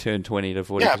turn 20 to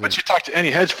 40%. Yeah, but you talk to any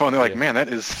hedge fund, they're like, man, that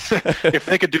is, if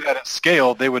they could do that at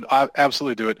scale, they would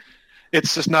absolutely do it.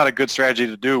 It's just not a good strategy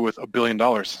to do with $1 billion.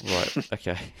 Right,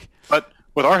 okay. But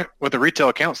with the retail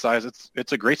account size,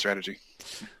 it's a great strategy.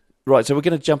 Right, so we're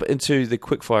going to jump into the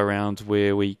quickfire round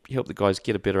where we help the guys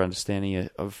get a better understanding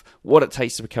of what it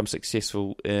takes to become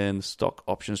successful in stock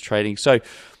options trading. So,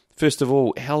 first of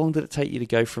all, how long did it take you to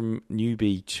go from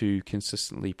newbie to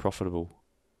consistently profitable?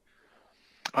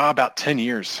 About 10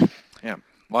 years. Yeah,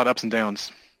 a lot of ups and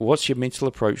downs. What's your mental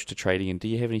approach to trading, and do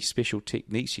you have any special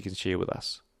techniques you can share with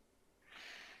us?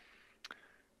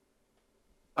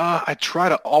 I try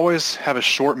to always have a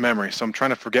short memory, so I'm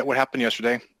trying to forget what happened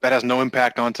yesterday. That has no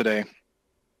impact on today.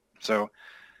 So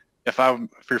if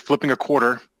you're flipping a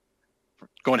quarter,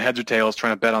 going heads or tails,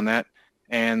 trying to bet on that,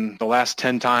 and the last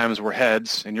 10 times were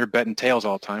heads, and you're betting tails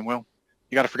all the time, well,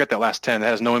 you got to forget that last 10. That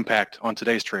has no impact on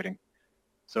today's trading.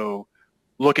 So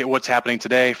look at what's happening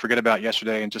today, forget about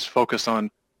yesterday, and just focus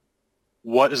on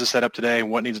what is the setup today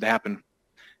and what needs to happen.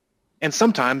 And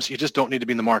sometimes you just don't need to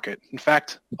be in the market. In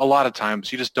fact, a lot of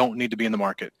times you just don't need to be in the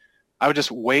market. I would just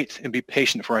wait and be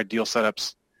patient for ideal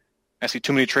setups. I see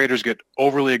too many traders get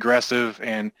overly aggressive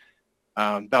and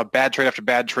about bad trade after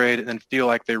bad trade and then feel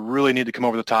like they really need to come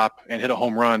over the top and hit a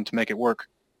home run to make it work,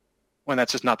 when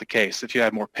that's just not the case. If you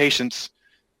had more patience,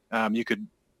 you could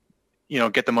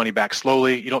get the money back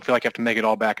slowly. You don't feel like you have to make it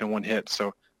all back in one hit.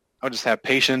 So I would just have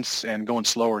patience, and going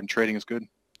slower and trading is good.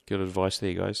 Good advice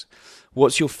there, guys.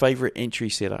 What's your favorite entry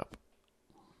setup?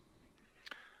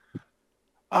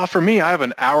 For me, I have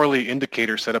an hourly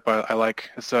indicator setup I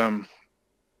like. It's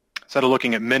instead of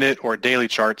looking at minute or daily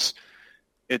charts,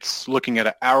 it's looking at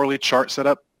an hourly chart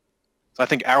setup. So I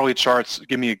think hourly charts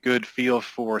give me a good feel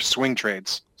for swing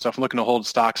trades. So if I'm looking to hold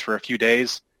stocks for a few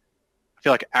days, I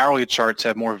feel like hourly charts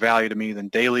have more value to me than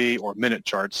daily or minute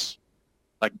charts.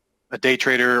 Like a day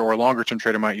trader or a longer-term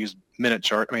trader might use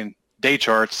day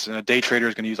charts, and a day trader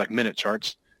is going to use like minute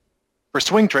charts. For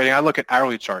swing trading, I look at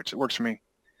hourly charts. It works for me.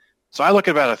 So I look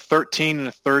at about a 13 and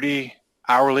a 30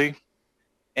 hourly,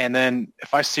 and then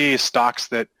if I see stocks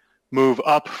that move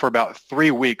up for about 3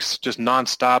 weeks, just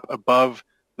nonstop above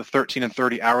the 13 and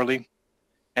 30 hourly,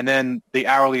 and then the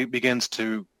hourly begins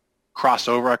to cross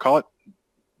over, I call it,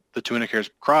 the two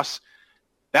indicators cross,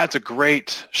 that's a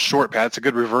great short pad. It's a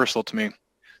good reversal to me.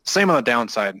 Same on the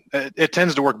downside. It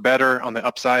tends to work better on the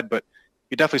upside, but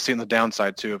you definitely see it on the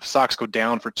downside too. If stocks go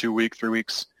down for 2 weeks, 3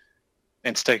 weeks,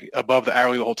 and stay above the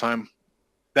hourly the whole time,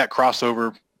 that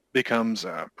crossover becomes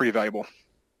pretty valuable.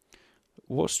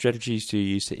 What strategies do you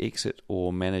use to exit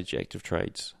or manage active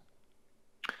trades?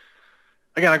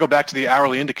 Again, I go back to the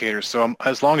hourly indicators. So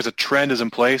as long as a trend is in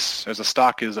place, as a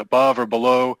stock is above or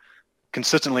below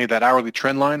consistently that hourly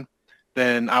trend line,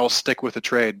 then I will stick with the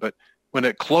trade. But when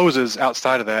it closes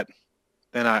outside of that,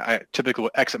 then I typically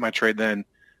will exit my trade then,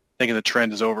 thinking the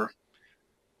trend is over.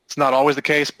 It's not always the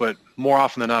case, but more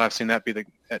often than not, I've seen that be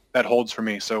that holds for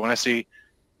me. So when I see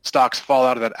stocks fall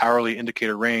out of that hourly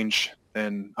indicator range,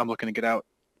 then I'm looking to get out.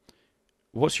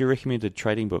 What's your recommended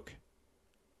trading book?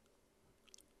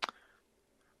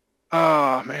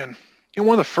 Oh, man. One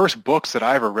of the first books that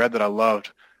I ever read that I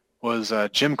loved was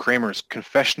Jim Cramer's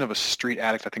Confession of a Street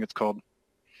Addict, I think it's called.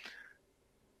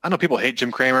 I know people hate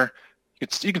Jim Cramer.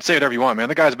 You can say whatever you want, man.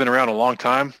 The guy's been around a long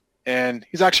time, and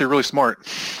he's actually really smart.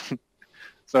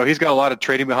 So he's got a lot of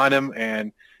trading behind him,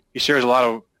 and he shares a lot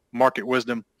of market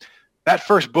wisdom. That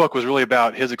first book was really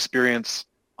about his experience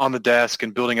on the desk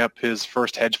and building up his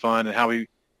first hedge fund and how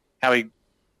he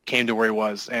came to where he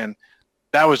was. And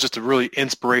that was just a really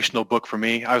inspirational book for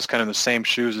me. I was kind of in the same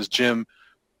shoes as Jim,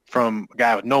 from a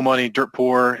guy with no money, dirt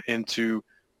poor, into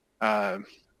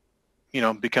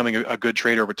becoming a good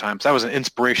trader over time. So that was an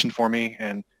inspiration for me,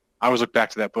 and I always look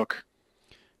back to that book.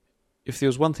 If there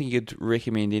was one thing you'd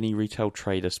recommend any retail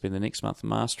trader spend the next month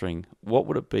mastering, what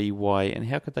would it be, why, and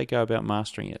how could they go about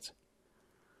mastering it?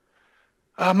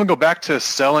 I'm going to go back to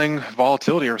selling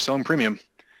volatility or selling premium.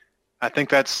 I think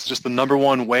that's just the number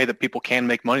one way that people can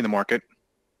make money in the market.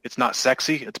 It's not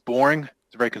sexy. It's boring.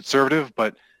 It's very conservative,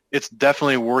 but it's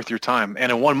definitely worth your time.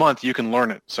 And in 1 month, you can learn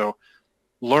it. So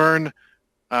learn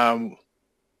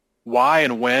why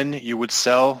and when you would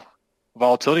sell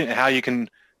volatility and how you can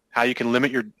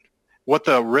limit what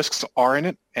the risks are in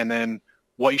it, and then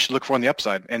what you should look for on the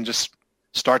upside, and just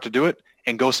start to do it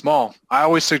and go small. I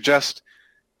always suggest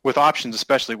with options,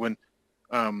 especially when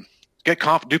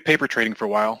do paper trading for a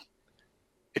while.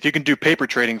 If you can do paper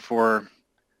trading for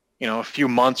a few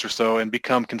months or so and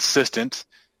become consistent,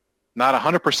 not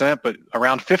 100%, but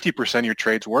around 50% of your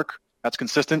trades work, that's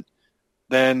consistent,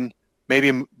 then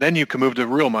you can move to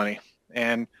real money.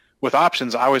 And with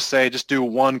options, I always say just do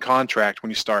one contract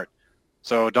when you start.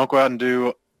 So don't go out and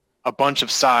do a bunch of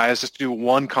size. Just do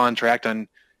one contract,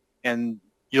 and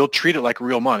you'll treat it like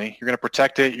real money. You're going to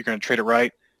protect it. You're going to trade it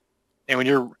right. And when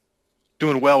you're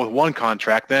doing well with one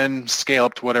contract, then scale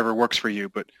up to whatever works for you.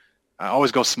 But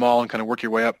always go small and kind of work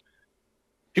your way up.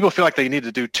 People feel like they need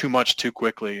to do too much too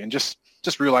quickly, and just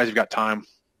realize you've got time.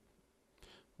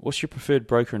 What's your preferred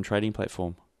broker and trading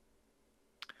platform?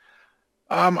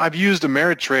 I've used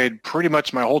Ameritrade pretty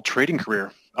much my whole trading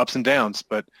career, ups and downs,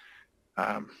 but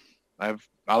I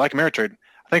like Ameritrade.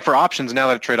 I think for options, now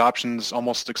that I trade options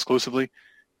almost exclusively,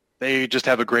 they just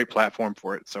have a great platform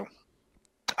for it. So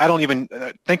I don't even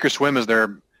Thinkorswim is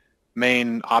their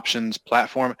main options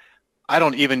platform. I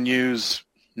don't even use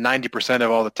 90%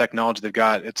 of all the technology they've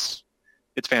got. It's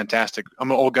fantastic. I'm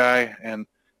an old guy, and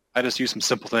I just use some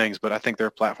simple things, but I think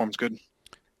their platform's good.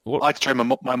 I like to trade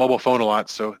my mobile phone a lot,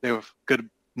 so they have good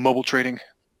mobile trading.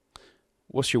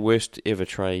 What's your worst ever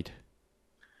trade?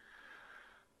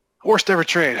 Worst ever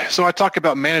trade. So I talk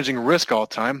about managing risk all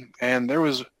the time, and there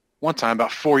was one time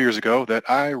about 4 years ago that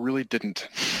I really didn't.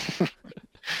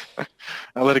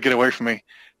 I let it get away from me.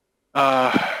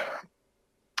 I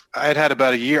had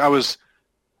about a year. I was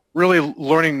really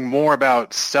learning more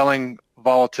about selling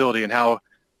volatility and how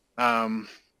the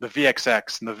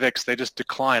VXX and the VIX, they just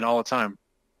decline all the time.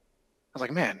 I was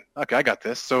like, man, okay, I got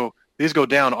this. So these go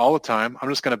down all the time. I'm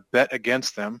just going to bet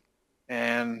against them,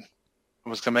 and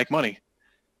I'm just going to make money.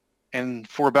 And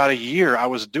for about a year, I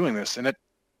was doing this, and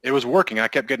it was working. I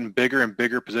kept getting bigger and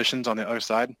bigger positions on the other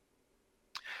side.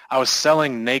 I was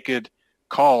selling naked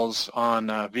calls on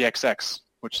VXX,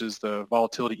 which is the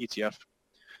volatility ETF.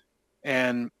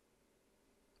 And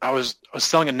I was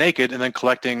selling it naked and then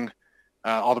collecting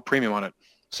all the premium on it.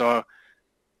 So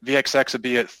VXX would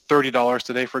be at $30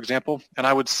 today, for example, and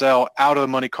I would sell out of the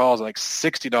money calls like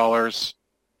 $60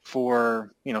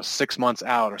 for 6 months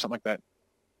out or something like that.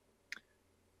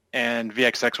 And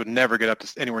VXX would never get up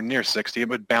to anywhere near 60. It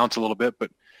would bounce a little bit, but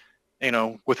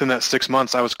within that 6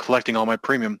 months, I was collecting all my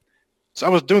premium. So I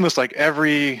was doing this like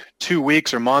every 2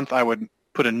 weeks or month. I would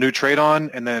put a new trade on,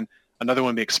 and then another one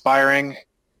would be expiring.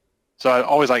 So I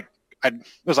always it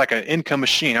was like an income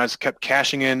machine. I just kept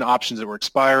cashing in options that were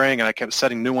expiring, and I kept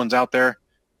setting new ones out there.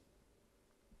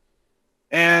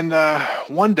 And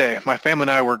one day, my family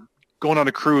and I were going on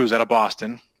a cruise out of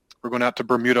Boston. We're going out to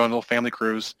Bermuda on a little family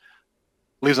cruise.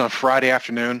 Leaves on Friday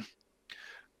afternoon.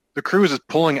 The cruise is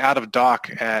pulling out of dock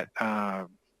at right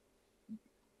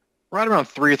around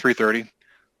 3:30. So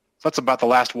that's about the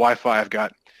last Wi-Fi I've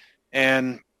got.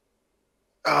 And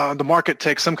the market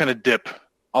takes some kind of dip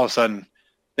all of a sudden.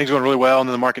 Things are going really well, and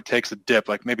then the market takes a dip,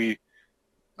 like maybe,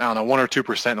 1 or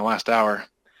 2% in the last hour.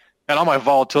 And all my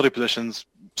volatility positions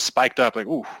spiked up. Like,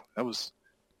 ooh, that was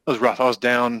rough. I was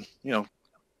down, a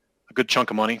good chunk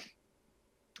of money.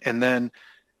 And then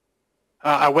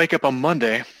I wake up on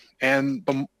Monday, and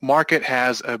the market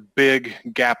has a big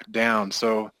gap down,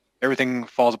 so everything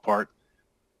falls apart.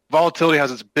 Volatility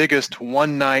has its biggest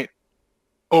one-night,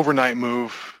 overnight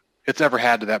move it's ever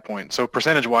had to that point. So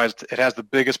percentage-wise, it has the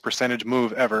biggest percentage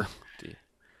move ever.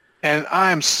 And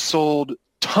I'm sold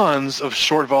tons of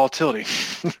short volatility.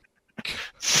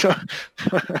 So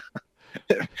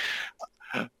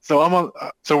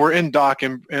we're in dock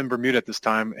in Bermuda at this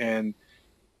time, and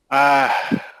I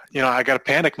got a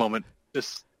panic moment.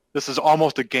 This is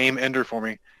almost a game ender for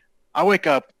me. I wake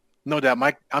up, no doubt,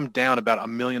 I'm down about $1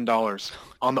 million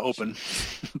on the open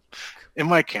in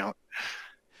my account.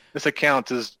 This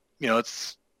account is,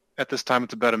 it's at this time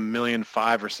it's about $1.5 million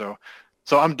or so.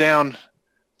 So I'm down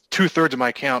 2/3 of my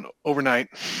account overnight.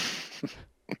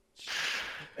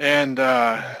 And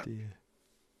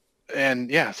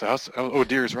yeah, so oh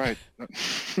dear is right.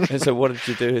 And so what did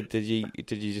you do? Did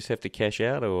you just have to cash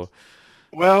out, or?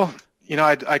 Well,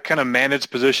 I kind of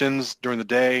managed positions during the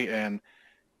day, and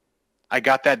I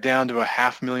got that down to a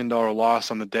 $500,000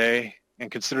 loss on the day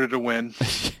and considered it a win.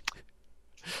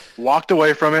 Walked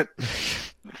away from it,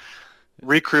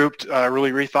 recouped,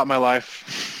 really rethought my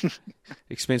life.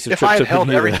 Expensive If trip I had to held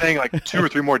Bermuda. everything like 2 or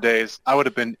 3 more days, I would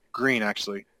have been green,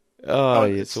 actually. Oh,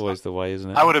 yeah, it's always the way,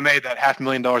 isn't it? I would have made that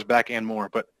 $500,000 back and more,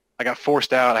 but I got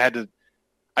forced out.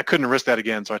 I couldn't risk that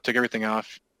again, so I took everything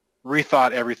off,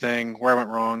 rethought everything, where I went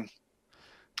wrong.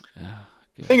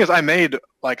 The thing is, I made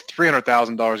like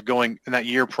 $300,000 going in that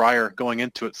year prior, going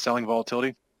into it, selling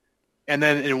volatility. And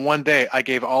then in one day, I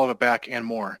gave all of it back and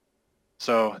more.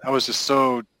 So I was just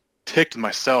so ticked with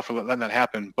myself for letting that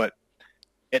happen. But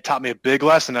it taught me a big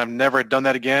lesson. I've never done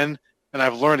that again. And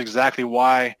I've learned exactly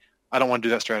why I don't want to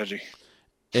do that strategy.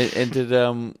 And did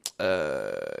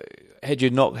had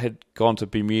you not had gone to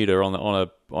Bermuda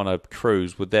on a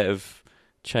cruise, would that have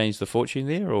changed the fortune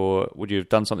there, or would you have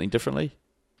done something differently?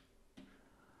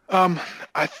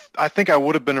 I think I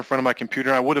would have been in front of my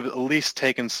computer. I would have at least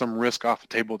taken some risk off the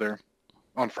table there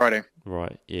on Friday.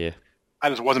 Right. Yeah. I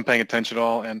just wasn't paying attention at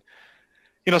all, and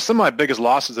some of my biggest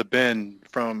losses have been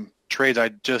from trades I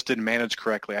just didn't manage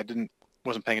correctly.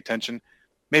 Wasn't paying attention.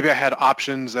 Maybe I had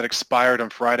options that expired on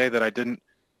Friday that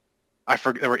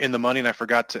they were in the money, and I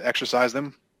forgot to exercise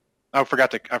them. I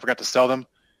forgot to sell them,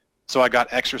 so I got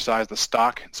exercised the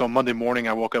stock. So Monday morning,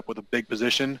 I woke up with a big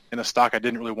position in a stock I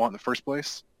didn't really want in the first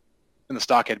place, and the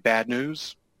stock had bad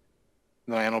news.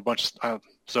 And then I handled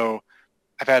so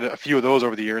I've had a few of those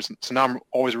over the years. So now I'm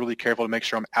always really careful to make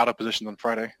sure I'm out of positions on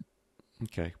Friday.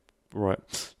 Okay. Right.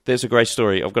 There's a great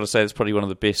story. I've got to say it's probably one of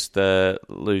the best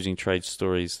losing trade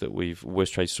stories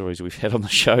worst trade stories we've had on the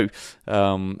show.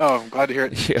 I'm glad to hear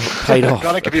it. Yeah, paid off.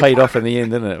 It paid off in the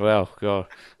end, didn't it? Wow, God.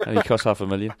 Only cost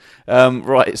 $500,000.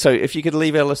 Right. So if you could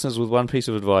leave our listeners with one piece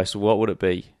of advice, what would it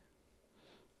be?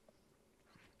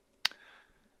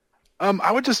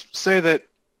 I would just say that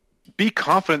be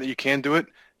confident that you can do it.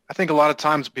 I think a lot of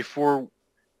times before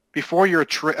you're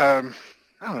I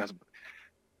don't know,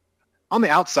 on the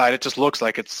outside, it just looks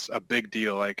like it's a big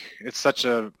deal. Like it's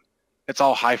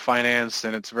all high finance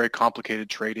and it's very complicated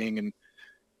trading, and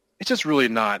it's just really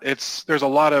not. There's a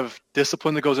lot of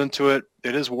discipline that goes into it.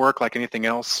 It is work like anything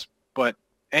else, but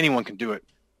anyone can do it.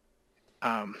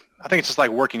 I think it's just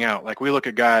like working out. Like we look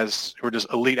at guys who are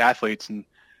just elite athletes and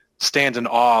stands in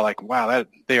awe, like, wow, that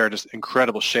they are just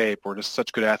incredible shape or just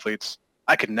such good athletes.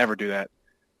 I could never do that.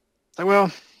 It's like,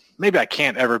 well, maybe I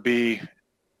can't ever be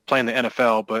playing the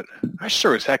NFL, but I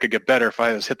sure as heck could get better if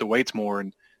I just hit the weights more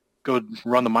and go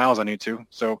run the miles I need to.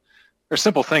 So there's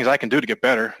simple things I can do to get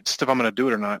better. It's just if I'm going to do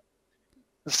it or not.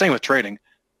 The same with trading.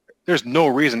 There's no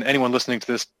reason anyone listening to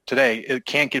this today, it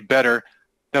can't get better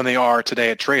than they are today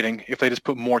at trading if they just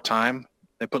put more time,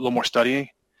 they put a little more studying,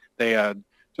 they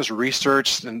just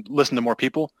research and listen to more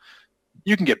people.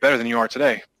 You can get better than you are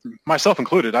today, myself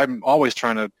included. I'm always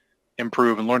trying to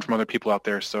improve and learn from other people out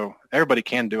there, so everybody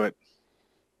can do it.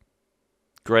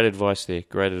 Great advice there.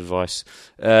 Great advice.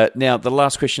 Now, the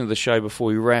last question of the show before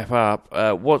we wrap up.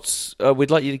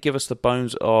 We'd like you to give us the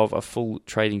bones of a full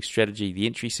trading strategy, the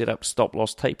entry setup, stop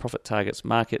loss, take profit targets,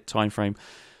 market, time frame,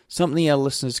 something our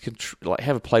listeners can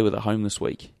have a play with at home this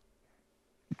week.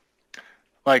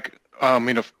 Like,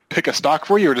 pick a stock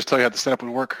for you or just tell you how the setup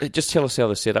would work? Just tell us how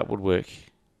the setup would work.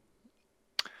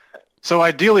 So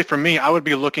ideally for me, I would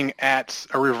be looking at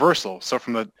a reversal. So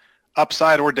from the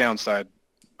upside or downside.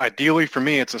 Ideally for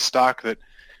me, it's a stock that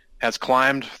has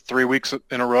climbed 3 weeks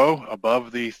in a row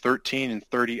above the 13 and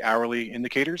 30 hourly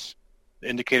indicators. The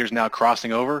indicator's now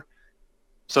crossing over.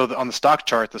 So on the stock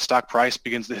chart, the stock price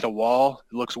begins to hit a wall.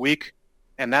 It looks weak.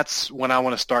 And that's when I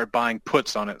want to start buying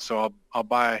puts on it. So I'll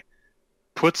buy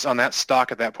puts on that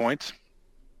stock at that point.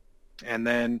 And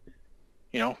then,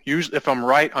 usually if I'm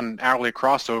right on an hourly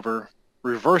crossover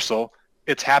reversal,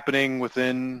 it's happening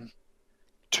within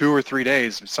 2 or 3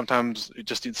 days, sometimes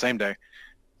just the same day.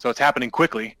 So it's happening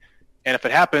quickly. And if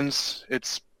it happens,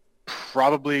 it's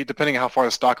probably, depending on how far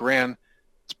the stock ran,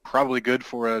 it's probably good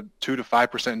for a 2 to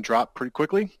 5% drop pretty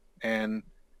quickly. And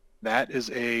that is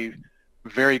a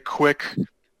very quick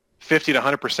 50 to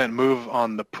 100% move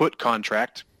on the put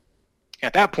contract.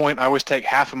 At that point, I always take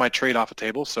half of my trade off the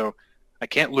table, so I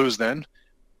can't lose then.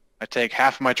 I take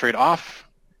half of my trade off,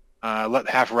 let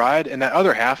half ride, and that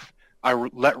other half I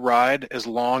let ride as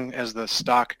long as the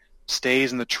stock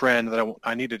stays in the trend that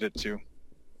I needed it to.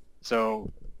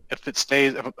 So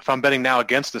if I'm betting now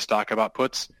against the stock about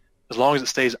puts, as long as it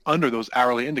stays under those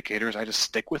hourly indicators, I just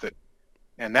stick with it.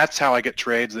 And that's how I get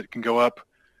trades that can go up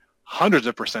hundreds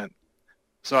of percent.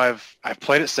 So I've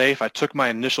played it safe. I took my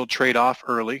initial trade off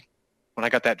early when I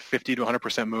got that 50 to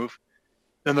 100% move.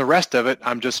 Then the rest of it,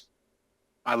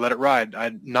 I let it ride.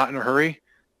 I'm not in a hurry.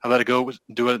 I let it go,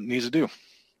 do what it needs to do.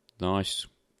 Nice.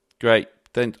 Great.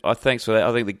 Thanks for that.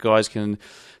 I think the guys can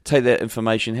take that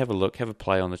information, have a look, have a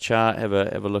play on the chart, have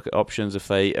a look at options if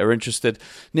they are interested.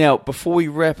 Now, before we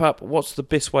wrap up, what's the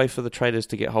best way for the traders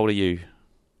to get hold of you?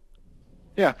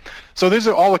 Yeah. So these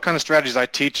are all the kind of strategies I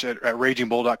teach at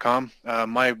ragingbull.com.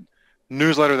 My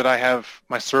newsletter that I have,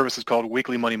 my service is called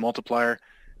Weekly Money Multiplier.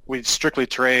 We strictly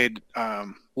trade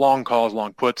long calls,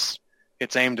 long puts.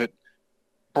 It's aimed at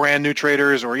brand new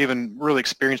traders or even really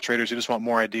experienced traders who just want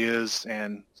more ideas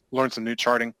and learn some new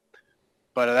charting.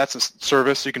 But that's a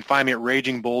service. You can find me at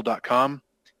ragingbull.com.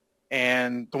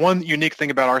 And the one unique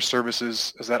thing about our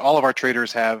services is that all of our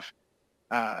traders have,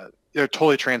 they're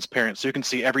totally transparent. So you can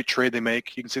see every trade they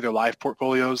make. You can see their live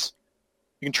portfolios.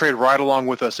 You can trade right along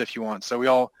with us if you want. So we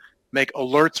all make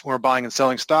alerts when we're buying and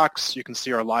selling stocks. You can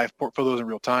see our live portfolios in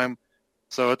real time.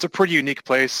 So it's a pretty unique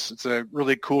place. It's a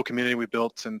really cool community we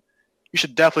built, and you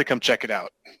should definitely come check it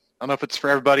out. I don't know if it's for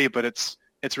everybody, but it's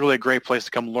really a great place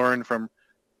to come learn from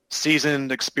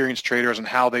seasoned, experienced traders and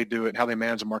how they do it and how they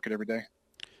manage the market every day.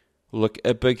 Look,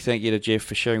 a big thank you to Jeff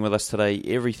for sharing with us today.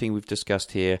 Everything we've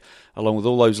discussed here, along with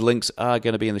all those links, are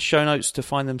going to be in the show notes. To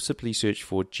find them, simply search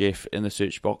for Jeff in the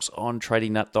search box on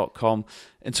tradingnut.com.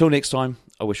 Until next time,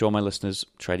 I wish all my listeners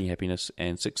trading happiness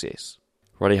and success.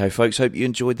 Righty-ho, folks. Hope you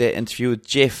enjoyed that interview with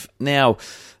Jeff. Now,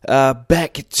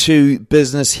 back to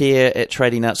business here at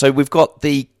Trading Nut. So we've got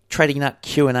the Trading Nut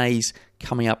Q&As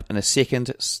coming up in a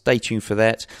second. Stay tuned for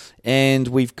that. And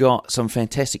we've got some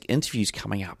fantastic interviews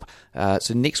coming up.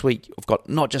 So next week, I've got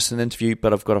not just an interview,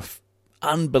 but I've got an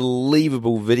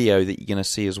unbelievable video that you're going to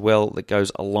see as well that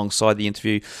goes alongside the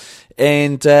interview.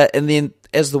 And then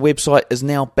as the website is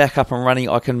now back up and running,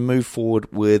 I can move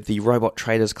forward with the Robot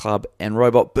Traders Club and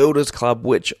Robot Builders Club,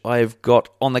 which I've got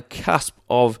on the cusp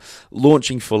of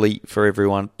launching fully for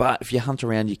everyone. But if you hunt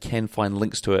around, you can find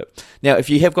links to it. Now, if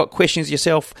you have got questions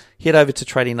yourself, head over to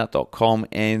tradingnut.com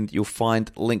and you'll find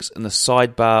links in the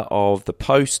sidebar of the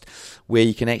post where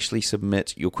you can actually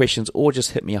submit your questions, or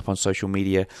just hit me up on social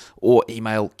media or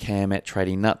email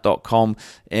cam@tradingnut.com,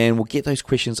 and we'll get those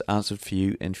questions answered for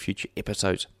you in future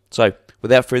episodes. So,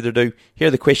 without further ado, here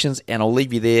are the questions, and I'll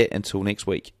leave you there until next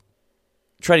week.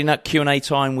 Trading Nut Q&A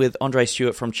time with Andre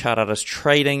Stewart from Chart Artist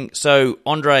Trading. So,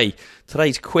 Andre,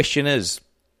 today's question is,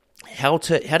 how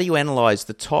do you analyze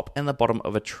the top and the bottom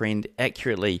of a trend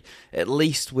accurately, at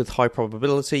least with high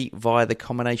probability, via the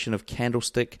combination of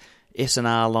candlestick,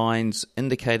 S&R lines,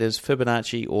 indicators,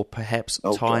 Fibonacci, or perhaps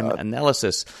time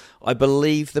analysis? I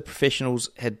believe the professionals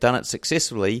had done it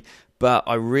successfully, but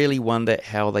I really wonder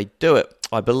how they do it.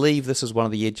 I believe this is one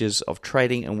of the edges of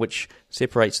trading in which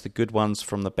separates the good ones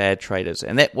from the bad traders.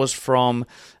 And that was from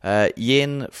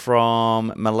Yen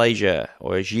from Malaysia,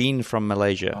 or Jean from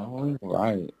Malaysia.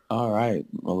 All right.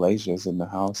 Malaysia's in the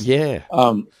house. Yeah.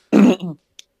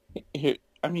 Here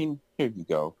you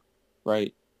go,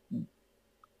 right?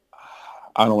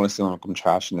 I don't want to sound like I'm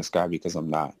trashing this guy, because I'm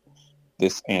not.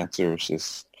 This answer is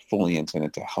just fully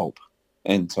intended to help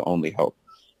and to only help.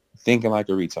 Thinking like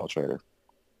a retail trader.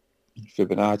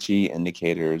 Fibonacci,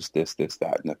 indicators, this,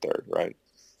 that, and the third, right?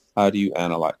 How do you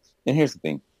analyze? And here's the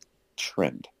thing.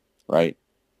 Trend, right?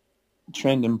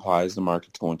 Trend implies the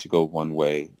market's going to go one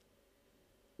way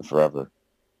forever,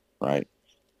 right?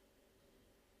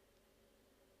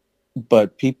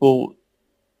 But people,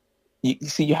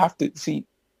 you have to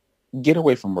get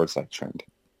away from words like trend,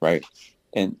 right?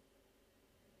 And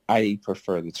I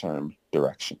prefer the term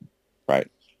direction,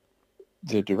 right?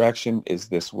 The direction is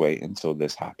this way until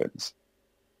this happens.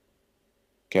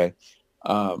 Okay?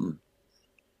 So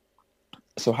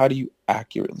how do you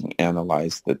accurately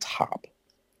analyze the top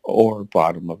or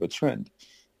bottom of a trend?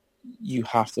 You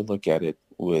have to look at it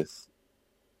with,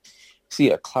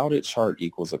 a clouded chart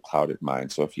equals a clouded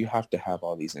mind. So if you have to have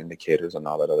all these indicators and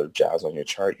all that other jazz on your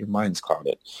chart, your mind's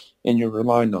clouded. And you're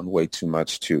relying on way too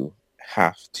much to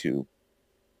have to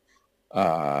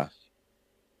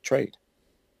trade.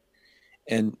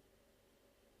 And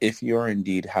if you're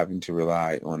indeed having to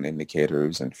rely on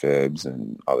indicators and fibs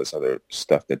and all this other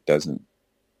stuff that doesn't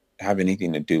have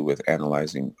anything to do with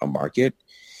analyzing a market,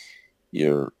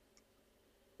 you're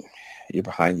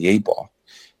behind the 8 ball.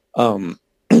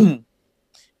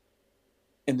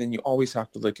 And then you always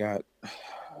have to look at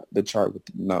the chart with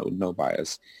no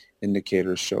bias.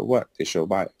 Indicators show what? They show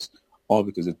bias. All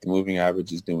because if the moving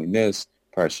average is doing this,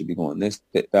 price should be going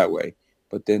that way.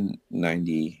 But then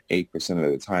 98%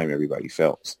 of the time, everybody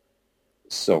fails.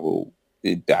 So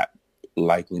that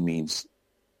likely means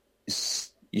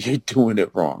you're doing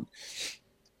it wrong.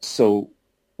 So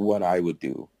what I would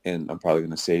do, and I'm probably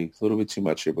going to say a little bit too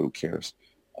much here, but who cares?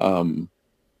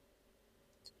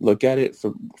 Look at it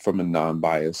from a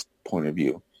non-biased point of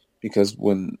view, because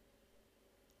when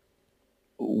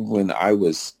I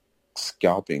was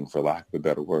scalping, for lack of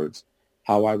better words,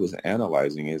 how I was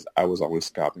analyzing is I was always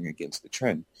scalping against the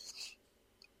trend.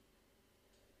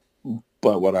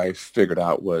 But what I figured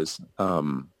out was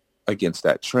against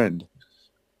that trend,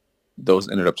 those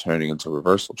ended up turning into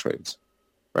reversal trades,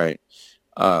 right?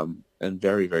 And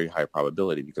very, very high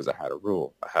probability, because I had a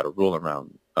rule. I had a rule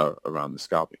around the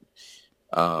scalping.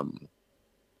 And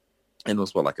it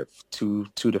was like a 2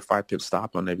 to 5 pip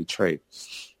stop on every trade.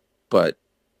 But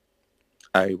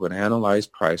I would analyze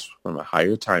price from a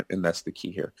higher time, and that's the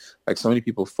key here. Like, so many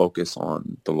people focus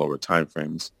on the lower time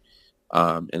frames,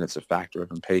 and it's a factor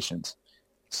of impatience.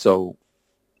 So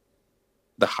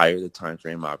the higher the time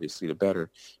frame, obviously, the better.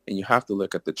 And you have to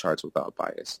look at the charts without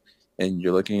bias. And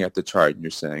you're looking at the chart and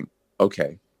you're saying,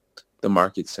 okay, the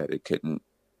market said it couldn't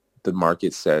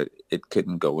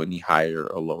go any higher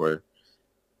or lower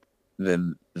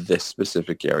than this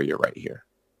specific area right here,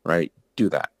 right? Do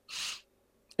that.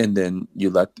 And then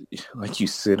you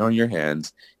sit on your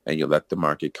hands and you let the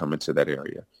market come into that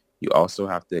area. You also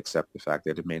have to accept the fact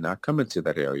that it may not come into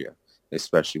that area,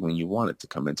 especially when you want it to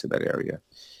come into that area.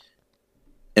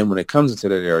 And when it comes into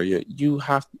that area,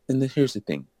 here's the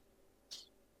thing.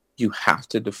 You have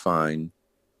to define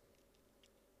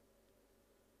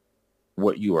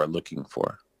what you are looking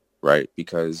for, right?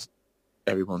 Because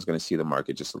everyone's going to see the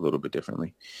market just a little bit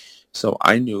differently. So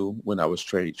I knew when I was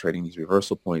trading these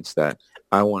reversal points that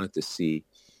I wanted to see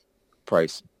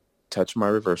price touch my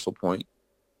reversal point,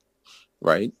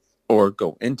 right? Or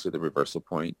go into the reversal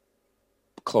point,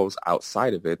 close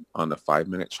outside of it on the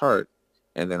 5-minute chart,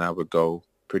 and then I would go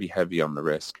pretty heavy on the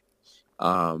risk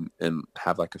and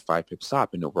have like a 5 pip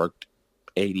stop, and it worked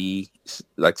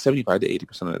 75 to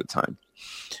 80% of the time.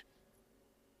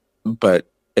 But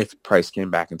if price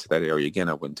came back into that area again,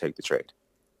 I wouldn't take the trade,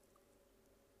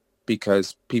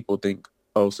 because people think,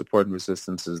 oh, support and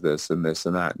resistance is this and this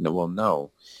and that. No, well,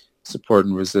 no. Support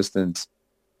and resistance,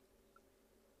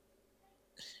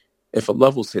 if a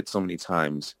level's hit so many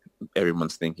times,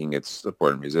 everyone's thinking it's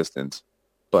support and resistance,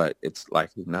 but it's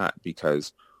likely not,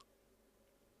 because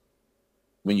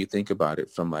when you think about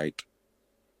it from like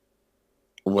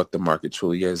what the market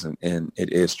truly is, and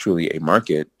it is truly a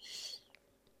market,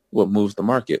 what moves the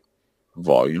market?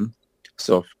 Volume.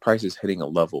 So if price is hitting a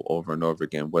level over and over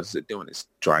again, what is it doing? It's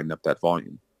drying up that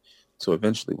volume. So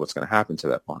eventually what's going to happen to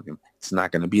that volume? It's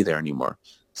not going to be there anymore.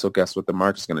 So guess what the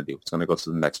market's going to do? It's going to go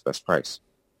to the next best price.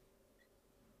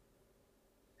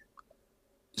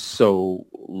 So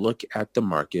look at the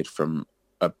market from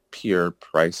a pure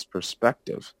price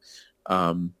perspective,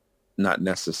 not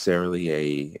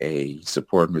necessarily a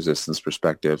support and resistance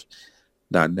perspective,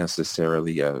 not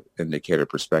necessarily a indicator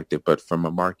perspective, but from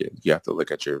a market, you have to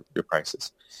look at your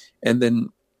prices. And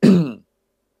then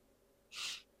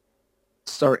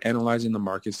start analyzing the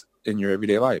markets in your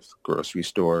everyday life. Grocery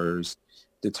stores,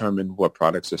 determine what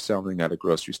products are selling at a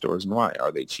grocery stores and why.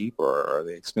 Are they cheap or are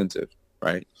they expensive,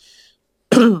 right?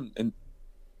 And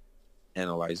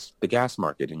analyze the gas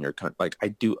market in your country. Like I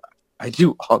do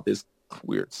all this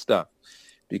weird stuff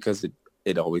because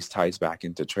it always ties back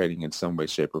into trading in some way,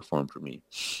 shape, or form for me.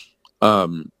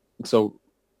 So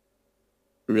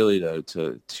really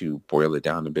to boil it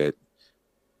down a bit.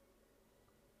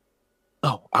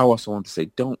 Oh, I also want to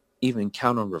say, don't even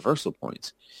count on reversal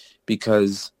points,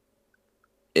 because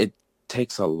it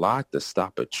takes a lot to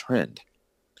stop a trend.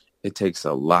 It takes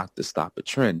a lot to stop a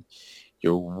trend.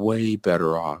 You're way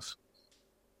better off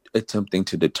attempting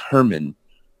to determine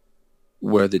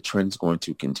where the trend's going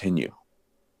to continue.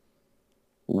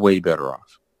 Way better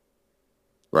off,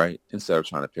 right? Instead of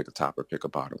trying to pick a top or pick a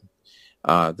bottom.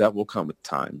 That will come with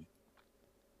time.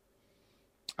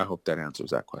 I hope that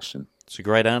answers that question. It's a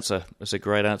great answer. It's a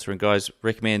great answer. And guys,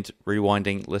 recommend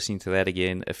rewinding, listening to that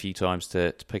again a few times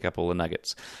to pick up all the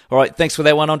nuggets. All right, thanks for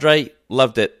that one, Andre.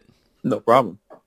 Loved it. No problem.